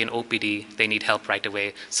somebody in OPD, they need help right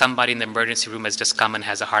away. Somebody in the emergency room has just come and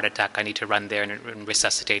has a heart attack, I need to run there and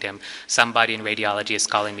resuscitate him. Somebody in radiology is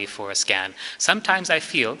calling me for a scan. Sometimes I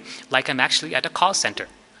feel like I'm actually at a call center.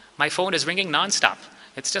 My phone is ringing nonstop.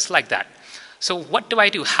 It's just like that. So what do I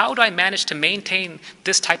do? How do I manage to maintain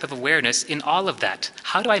this type of awareness in all of that?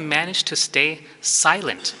 How do I manage to stay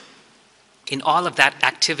silent in all of that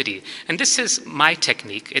activity? And this is my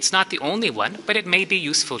technique. It's not the only one, but it may be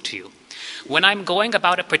useful to you. When I'm going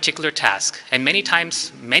about a particular task, and many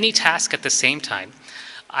times, many tasks at the same time,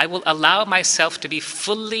 I will allow myself to be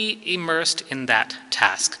fully immersed in that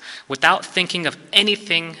task without thinking of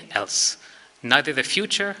anything else. Neither the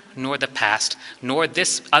future, nor the past, nor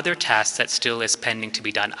this other task that still is pending to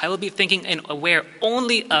be done. I will be thinking and aware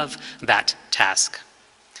only of that task.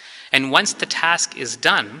 And once the task is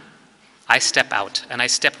done, I step out and I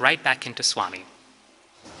step right back into Swami.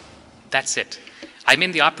 That's it. I'm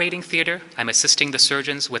in the operating theater. I'm assisting the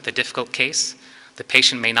surgeons with a difficult case. The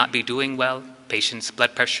patient may not be doing well. Patient's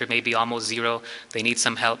blood pressure may be almost 0. They need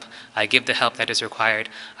some help. I give the help that is required.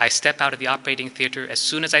 I step out of the operating theater. As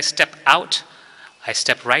soon as I step out, I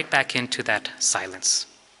step right back into that silence.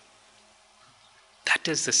 That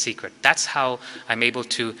is the secret. That's how I'm able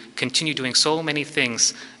to continue doing so many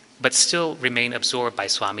things, but still remain absorbed by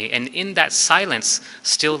Swami. And in that silence,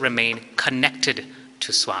 still remain connected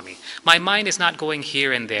to Swami. My mind is not going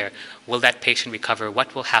here and there. Will that patient recover?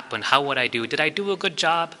 What will happen? How would I do? Did I do a good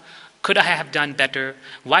job? Could I have done better?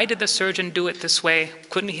 Why did the surgeon do it this way?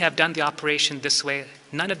 Couldn't he have done the operation this way?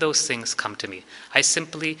 None of those things come to me. I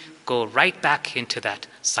simply go right back into that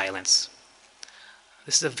silence.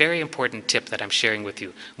 This is a very important tip that I'm sharing with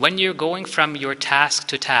you. When you're going from your task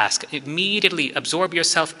to task, immediately absorb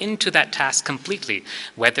yourself into that task completely,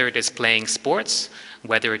 whether it is playing sports,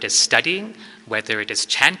 whether it is studying, whether it is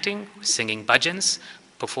chanting, singing bhajans,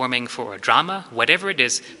 performing for a drama, whatever it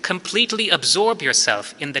is, completely absorb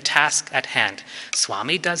yourself in the task at hand.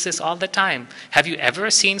 Swami does this all the time. Have you ever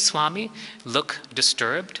seen Swami look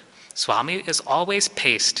disturbed? Swami is always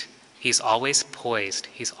paced. He's always poised.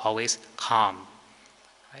 He's always calm.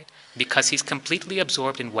 Right? Because he's completely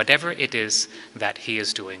absorbed in whatever it is that he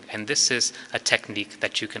is doing. And this is a technique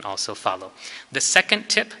that you can also follow. The second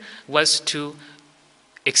tip was to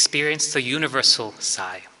experience the universal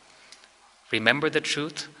sigh. Remember the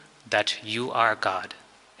truth that you are God.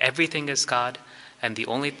 Everything is God, and the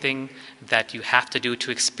only thing that you have to do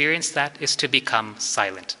to experience that is to become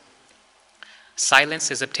silent.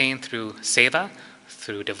 Silence is obtained through seva,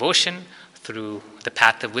 through devotion, through the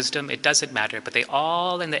path of wisdom. It doesn't matter, but they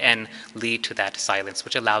all in the end lead to that silence,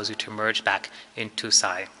 which allows you to merge back into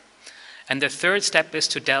Sai. And the third step is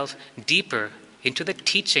to delve deeper into the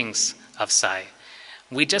teachings of Sai.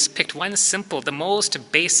 We just picked one simple, the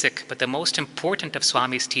most basic, but the most important of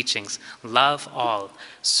Swami's teachings: love all,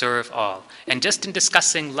 serve all. And just in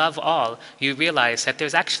discussing love all, you realize that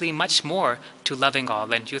there's actually much more to loving all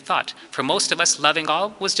than you thought. For most of us, loving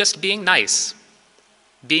all was just being nice,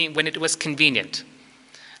 being when it was convenient.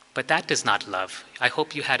 But that is not love. I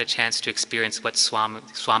hope you had a chance to experience what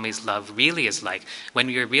Swami's love really is like, when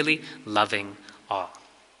we are really loving all.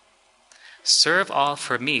 Serve all,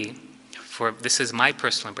 for me, this is my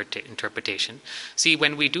personal interpretation. See,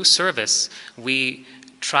 when we do service, we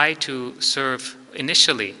try to serve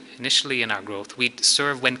initially in our growth. We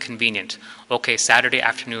serve when convenient. Okay, Saturday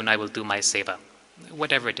afternoon I will do my seva.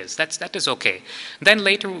 Whatever it is, that is okay. Then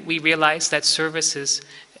later we realize that service is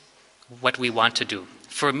what we want to do.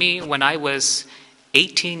 For me, when I was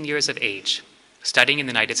 18 years of age, studying in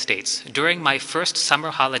the United States, during my first summer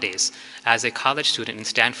holidays as a college student in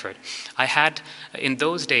Stanford, I had, in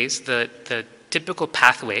those days, the typical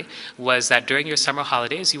pathway was that during your summer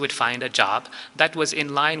holidays you would find a job that was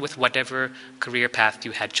in line with whatever career path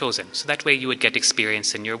you had chosen. So that way you would get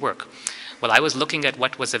experience in your work. Well, I was looking at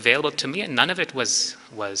what was available to me, and none of it was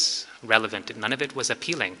relevant, none of it was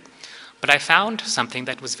appealing. But I found something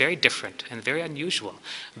that was very different and very unusual.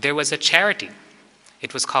 There was a charity.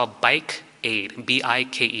 It was called Bike Aid,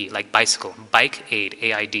 B-I-K-E, like bicycle, Bike Aid,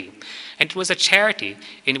 A-I-D. And it was a charity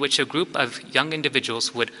in which a group of young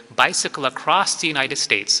individuals would bicycle across the United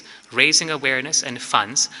States, raising awareness and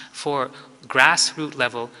funds for grassroots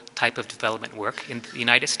level type of development work in the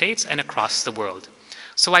United States and across the world.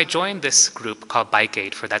 So I joined this group called Bike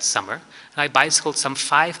Aid for that summer, and I bicycled some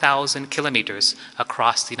 5,000 kilometers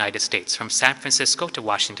across the United States, from San Francisco to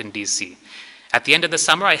Washington, D.C. At the end of the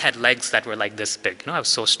summer, I had legs that were like this big. I was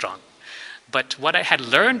so strong. But what I had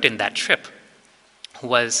learned in that trip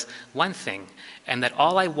was one thing, and that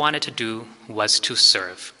all I wanted to do was to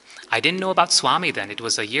serve. I didn't know about Swami then. It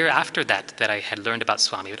was a year after that I had learned about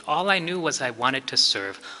Swami. But all I knew was I wanted to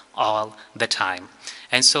serve all the time.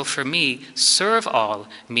 And so for me, serve all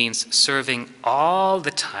means serving all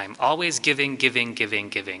the time, always giving, giving, giving,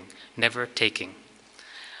 giving, never taking.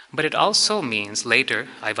 But it also means, later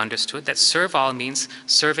I've understood, that serve all means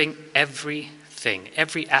serving everything,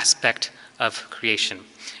 every aspect of creation.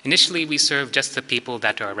 Initially, we serve just the people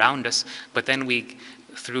that are around us, but then we,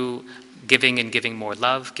 through giving and giving more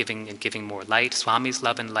love, giving and giving more light, Swami's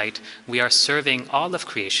love and light, we are serving all of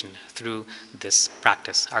creation through this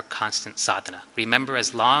practice, our constant sadhana. Remember,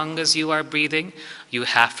 as long as you are breathing, you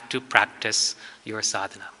have to practice your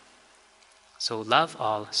sadhana. So love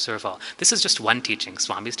all, serve all. This is just one teaching.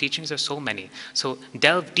 Swami's teachings are so many. So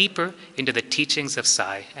delve deeper into the teachings of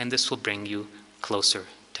Sai, and this will bring you closer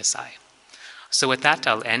to Sai. So with that,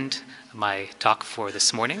 I'll end my talk for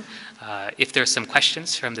this morning. If there are some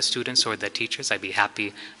questions from the students or the teachers, I'd be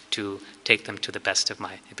happy to take them to the best of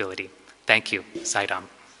my ability. Thank you. Sai Ram.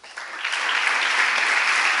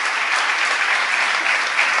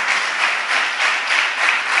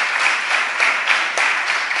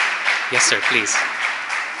 Yes, sir, please.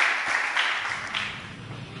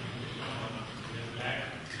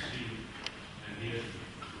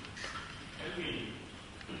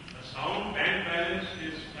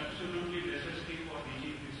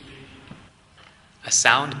 A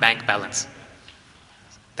sound bank balance.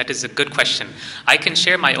 That is a good question. I can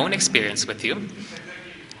share my own experience with you.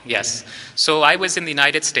 Yes. So I was in the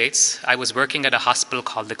United States. I was working at a hospital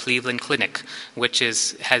called the Cleveland Clinic, which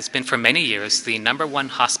has been for many years the #1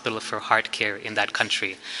 hospital for heart care in that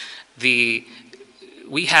country.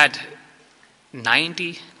 we had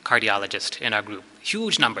 90 cardiologists in our group.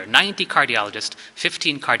 Huge number, 90 cardiologists,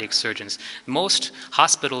 15 cardiac surgeons. Most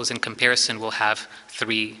hospitals in comparison will have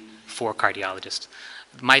 3, 4 cardiologists.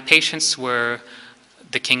 My patients were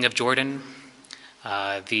the King of Jordan,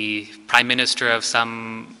 the Prime Minister of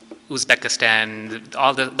some Uzbekistan,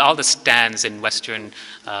 all the stands in Western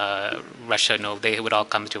Russia, they would all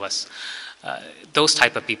come to us. Those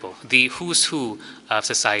type of people, the who's who of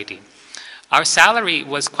society. Our salary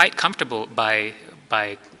was quite comfortable by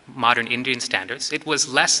modern Indian standards. It was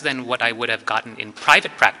less than what I would have gotten in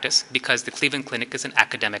private practice because the Cleveland Clinic is an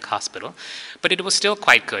academic hospital, but it was still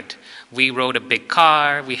quite good. We rode a big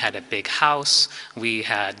car, we had a big house, we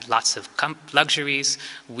had lots of luxuries.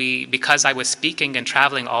 Because I was speaking and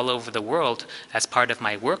traveling all over the world as part of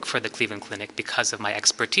my work for the Cleveland Clinic because of my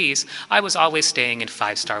expertise, I was always staying in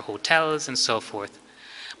 5-star hotels and so forth.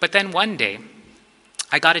 But then one day,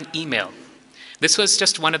 I got an email. This was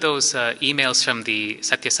just one of those emails from the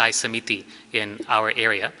Sathya Sai Samiti in our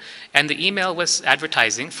area. And the email was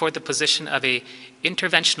advertising for the position of a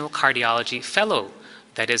interventional cardiology fellow,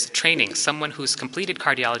 that is training, someone who's completed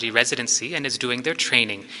cardiology residency and is doing their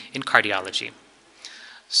training in cardiology.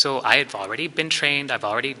 So I had already been trained, I've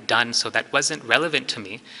already done, so that wasn't relevant to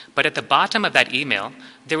me. But at the bottom of that email,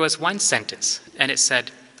 there was one sentence, and it said,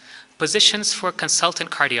 "Positions for consultant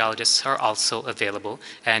cardiologists are also available,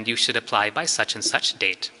 and you should apply by such and such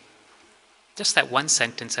date." Just that one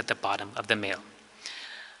sentence at the bottom of the mail.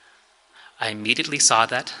 I immediately saw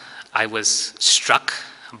that. I was struck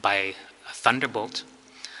by a thunderbolt.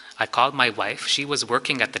 I called my wife. She was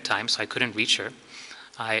working at the time, so I couldn't reach her.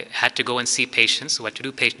 I had to go and see patients. What to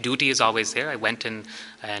do? Duty is always there. I went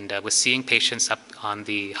and was seeing patients up on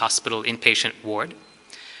the hospital inpatient ward.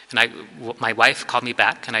 And my wife called me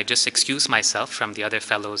back, and I just excused myself from the other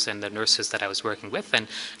fellows and the nurses that I was working with and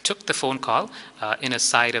took the phone call in a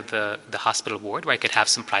side of the hospital ward where I could have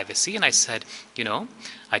some privacy. And I said,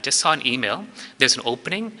 I just saw an email. There's an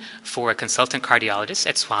opening for a consultant cardiologist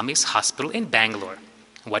at Swami's hospital in Bangalore.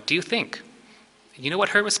 What do you think? You know what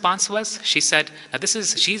her response was? She said,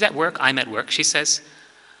 she's at work, I'm at work. She says,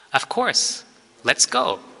 "Of course, let's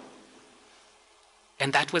go."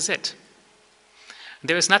 And that was it.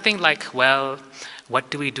 There was nothing like, well, what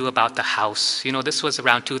do we do about the house? This was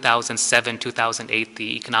around 2007, 2008.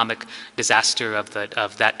 The economic disaster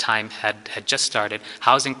of that time had just started.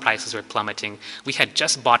 Housing prices were plummeting. We had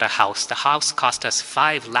just bought a house. The house cost us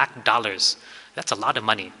 $5 lakh. That's a lot of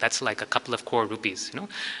money. That's like a couple of crore rupees,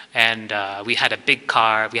 And we had a big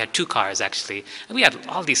car. We had 2 cars, actually. And we had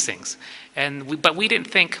all these things. But we didn't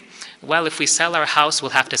think, well, if we sell our house,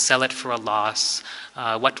 we'll have to sell it for a loss.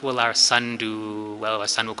 What will our son do? Well, our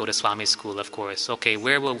son will go to Swami school, of course. Okay,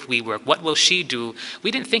 where will we work? What will she do? We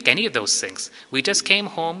didn't think any of those things. We just came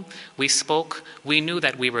home, we spoke, we knew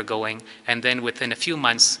that we were going, and then within a few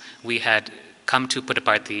months, we had come to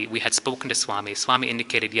Puttaparthi. We had spoken to Swami. Swami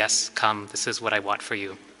indicated, yes, come, this is what I want for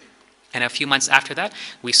you. And a few months after that,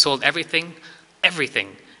 we sold everything,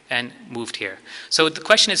 and moved here. So the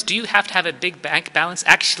question is, do you have to have a big bank balance?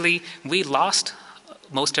 Actually, we lost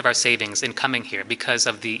most of our savings in coming here because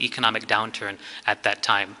of the economic downturn at that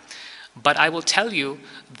time. But I will tell you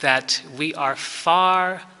that we are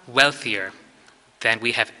far wealthier than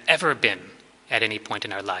we have ever been at any point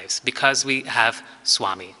in our lives because we have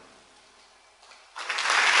Swami.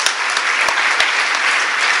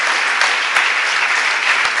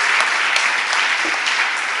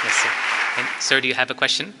 Yes, sir. And, sir, do you have a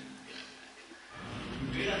question?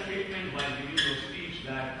 You made a statement while giving your speech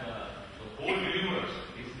that the whole universe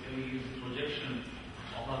basically is a projection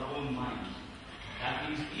of our own minds. That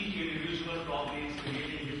means each individual probably is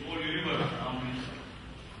creating his whole universe around himself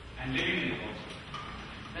and living in it also.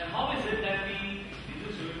 Then how is it that we, in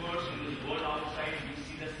this universe, in this world outside, we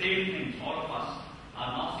see the same things? All of us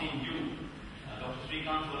are now seeing you. Dr.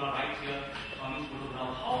 Srikanth Sola right here, Swami's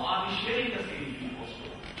photograph. How are we sharing the same view also?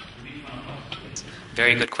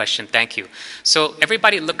 Very good question. Thank you. So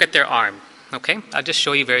everybody look at their arm. Okay? I'll just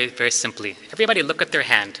show you very, very simply. Everybody look at their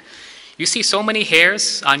hand. You see so many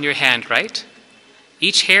hairs on your hand, right?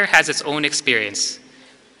 Each hair has its own experience.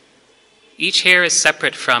 Each hair is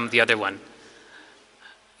separate from the other one.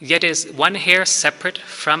 Yet is one hair separate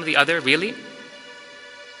from the other, really?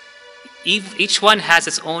 Each one has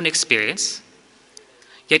its own experience,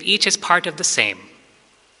 yet each is part of the same.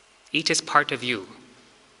 Each is part of you.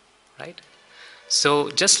 Right? So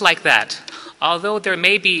just like that, although there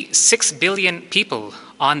may be 6 billion people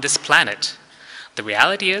on this planet, the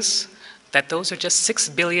reality is that those are just 6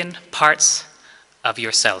 billion parts of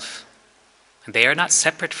yourself. They are not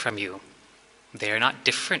separate from you. They are not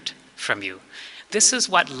different from you. This is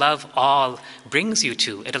what love all brings you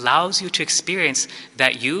to. It allows you to experience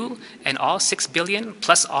that you and all 6 billion,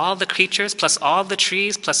 plus all the creatures, plus all the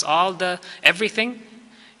trees, plus all the everything,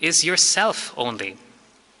 is yourself only.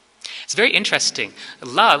 It's very interesting.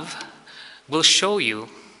 Love will show you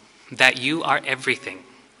that you are everything.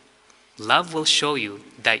 Love will show you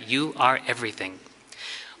that you are everything.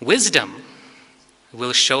 Wisdom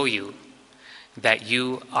will show you that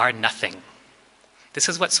you are nothing. This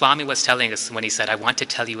is what Swami was telling us when he said, I want to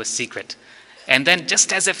tell you a secret. And then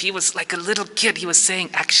just as if he was like a little kid, he was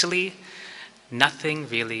saying, actually, nothing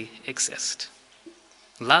really exists.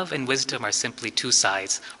 Love and wisdom are simply two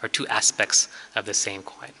sides or two aspects of the same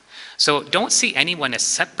coin. So don't see anyone as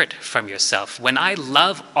separate from yourself. When I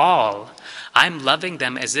love all, I'm loving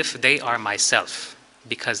them as if they are myself,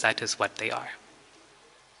 because that is what they are.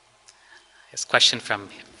 This question from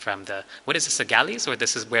the, what is this, the galleys, or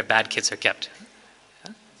this is where bad kids are kept?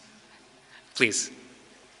 Huh? Please.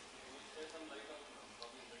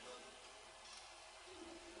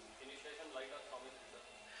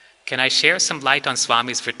 Can I share some light on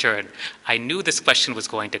Swami's return? I knew this question was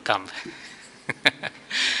going to come.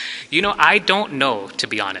 You know, I don't know, to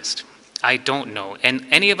be honest. I don't know. And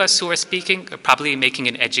any of us who are speaking are probably making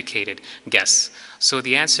an educated guess. So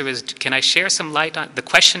the answer is, can I share some light on, the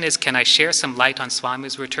question is, can I share some light on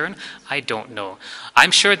Swami's return? I don't know.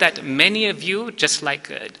 I'm sure that many of you, just like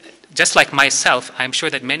myself, I'm sure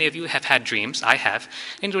that many of you have had dreams, I have,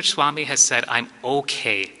 in which Swami has said, I'm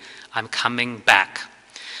okay, I'm coming back.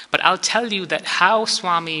 But I'll tell you that how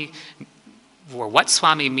Swami, or what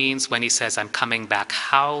Swami means when he says, I'm coming back,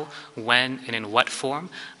 how, when, and in what form,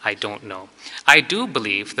 I don't know. I do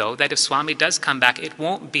believe, though, that if Swami does come back, it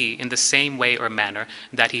won't be in the same way or manner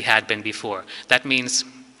that he had been before. That means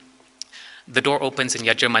the door opens in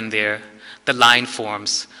Yajna Mandir, the line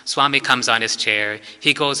forms, Swami comes on his chair,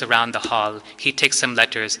 he goes around the hall, he takes some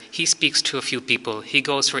letters, he speaks to a few people, he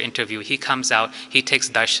goes for interview, he comes out, he takes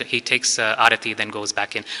darshan, he takes arati, then goes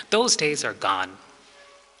back in. Those days are gone.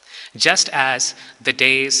 Just as the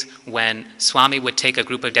days when Swami would take a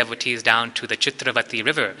group of devotees down to the Chitravati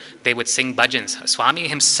river, they would sing bhajans. Swami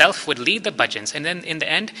himself would lead the bhajans, and then in the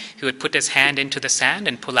end, he would put his hand into the sand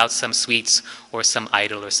and pull out some sweets or some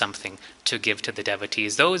idol or something to give to the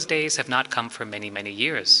devotees. Those days have not come for many, many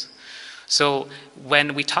years. So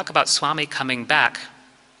when we talk about Swami coming back,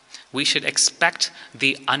 we should expect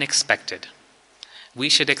the unexpected. We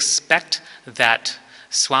should expect that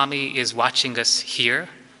Swami is watching us here,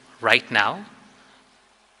 right now.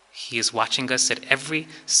 He is watching us at every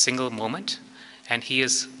single moment, and he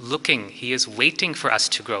is looking, he is waiting for us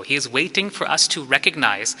to grow. He is waiting for us to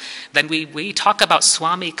recognize that we talk about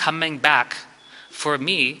Swami coming back. For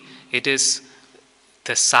me, it is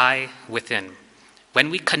the Sai within.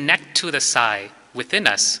 When we connect to the Sai within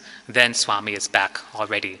us, then Swami is back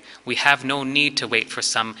already. We have no need to wait for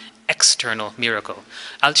some external miracle.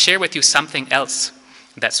 I'll share with you something else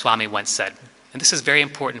that Swami once said. And this is very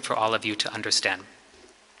important for all of you to understand.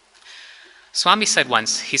 Swami said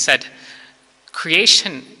once, he said,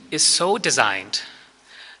 creation is so designed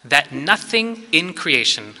that nothing in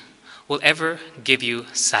creation will ever give you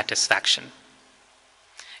satisfaction.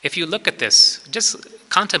 If you look at this, just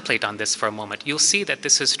contemplate on this for a moment, you'll see that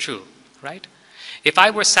this is true, right? If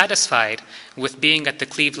I were satisfied with being at the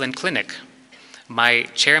Cleveland Clinic, my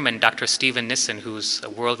chairman, Dr. Stephen Nissen, who's a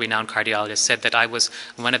world-renowned cardiologist, said that I was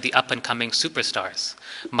one of the up-and-coming superstars.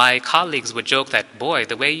 My colleagues would joke that, boy,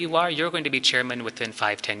 the way you are, you're going to be chairman within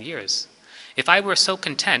 5-10 years. If I were so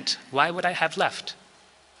content, why would I have left,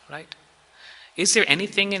 right? Is there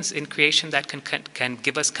anything in creation that can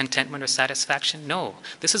give us contentment or satisfaction? No.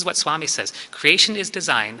 This is what Swami says. Creation is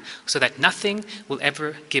designed so that nothing will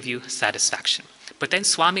ever give you satisfaction. But then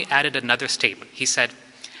Swami added another statement. He said,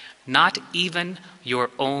 not even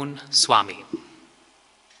your own Swami.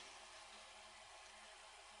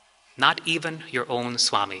 Not even your own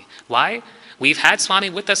Swami. Why? We've had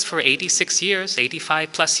Swami with us for 86 years,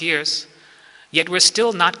 85 plus years, yet we're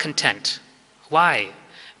still not content. Why?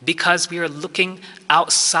 Because we are looking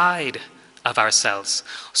outside of ourselves.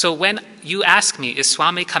 So when you ask me, is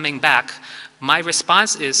Swami coming back? My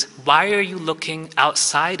response is, why are you looking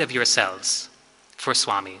outside of yourselves for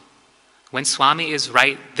Swami? When Swami is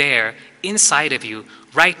right there, inside of you,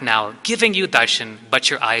 right now, giving you darshan, but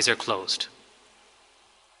your eyes are closed.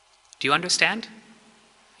 Do you understand?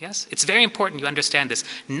 Yes? It's very important you understand this.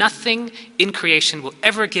 Nothing in creation will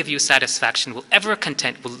ever give you satisfaction, will ever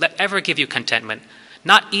give you contentment,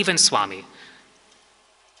 not even Swami.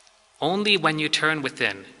 Only when you turn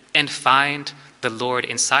within and find the Lord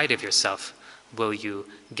inside of yourself will you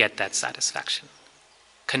get that satisfaction.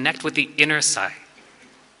 Connect with the inner side.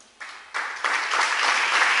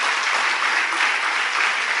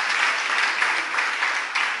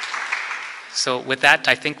 So with that,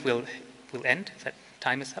 I think we'll end. Is that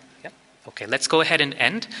time is up? Yep. Okay, let's go ahead and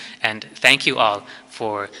end. And thank you all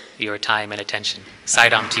for your time and attention.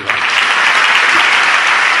 Sai-Ram to you all.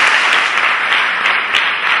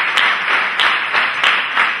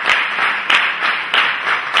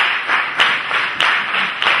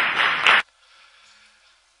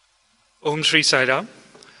 Om Shri Sai-Ram.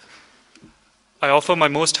 I offer my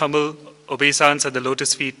most humble obeisance at the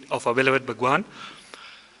lotus feet of our beloved Bhagwan,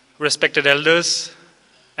 respected elders,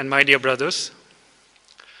 and my dear brothers.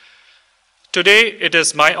 Today it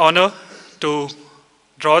is my honor to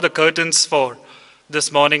draw the curtains for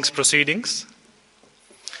this morning's proceedings.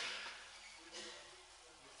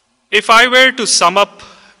 If I were to sum up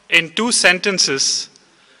in 2 sentences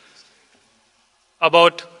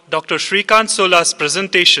about Dr. Srikanth Sola's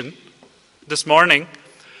presentation this morning,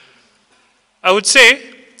 I would say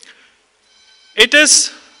it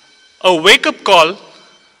is a wake-up call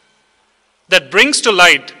that brings to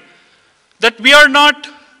light that we are not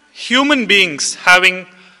human beings having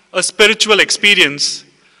a spiritual experience,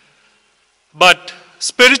 but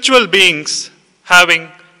spiritual beings having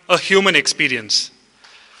a human experience.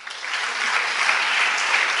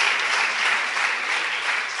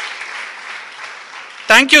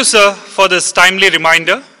 Thank you, sir, for this timely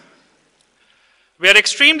reminder. We are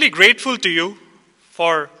extremely grateful to you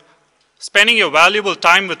for spending your valuable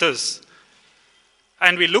time with us,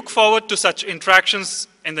 and we look forward to such interactions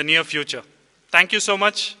in the near future. Thank you so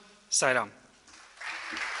much. Sai-Ram.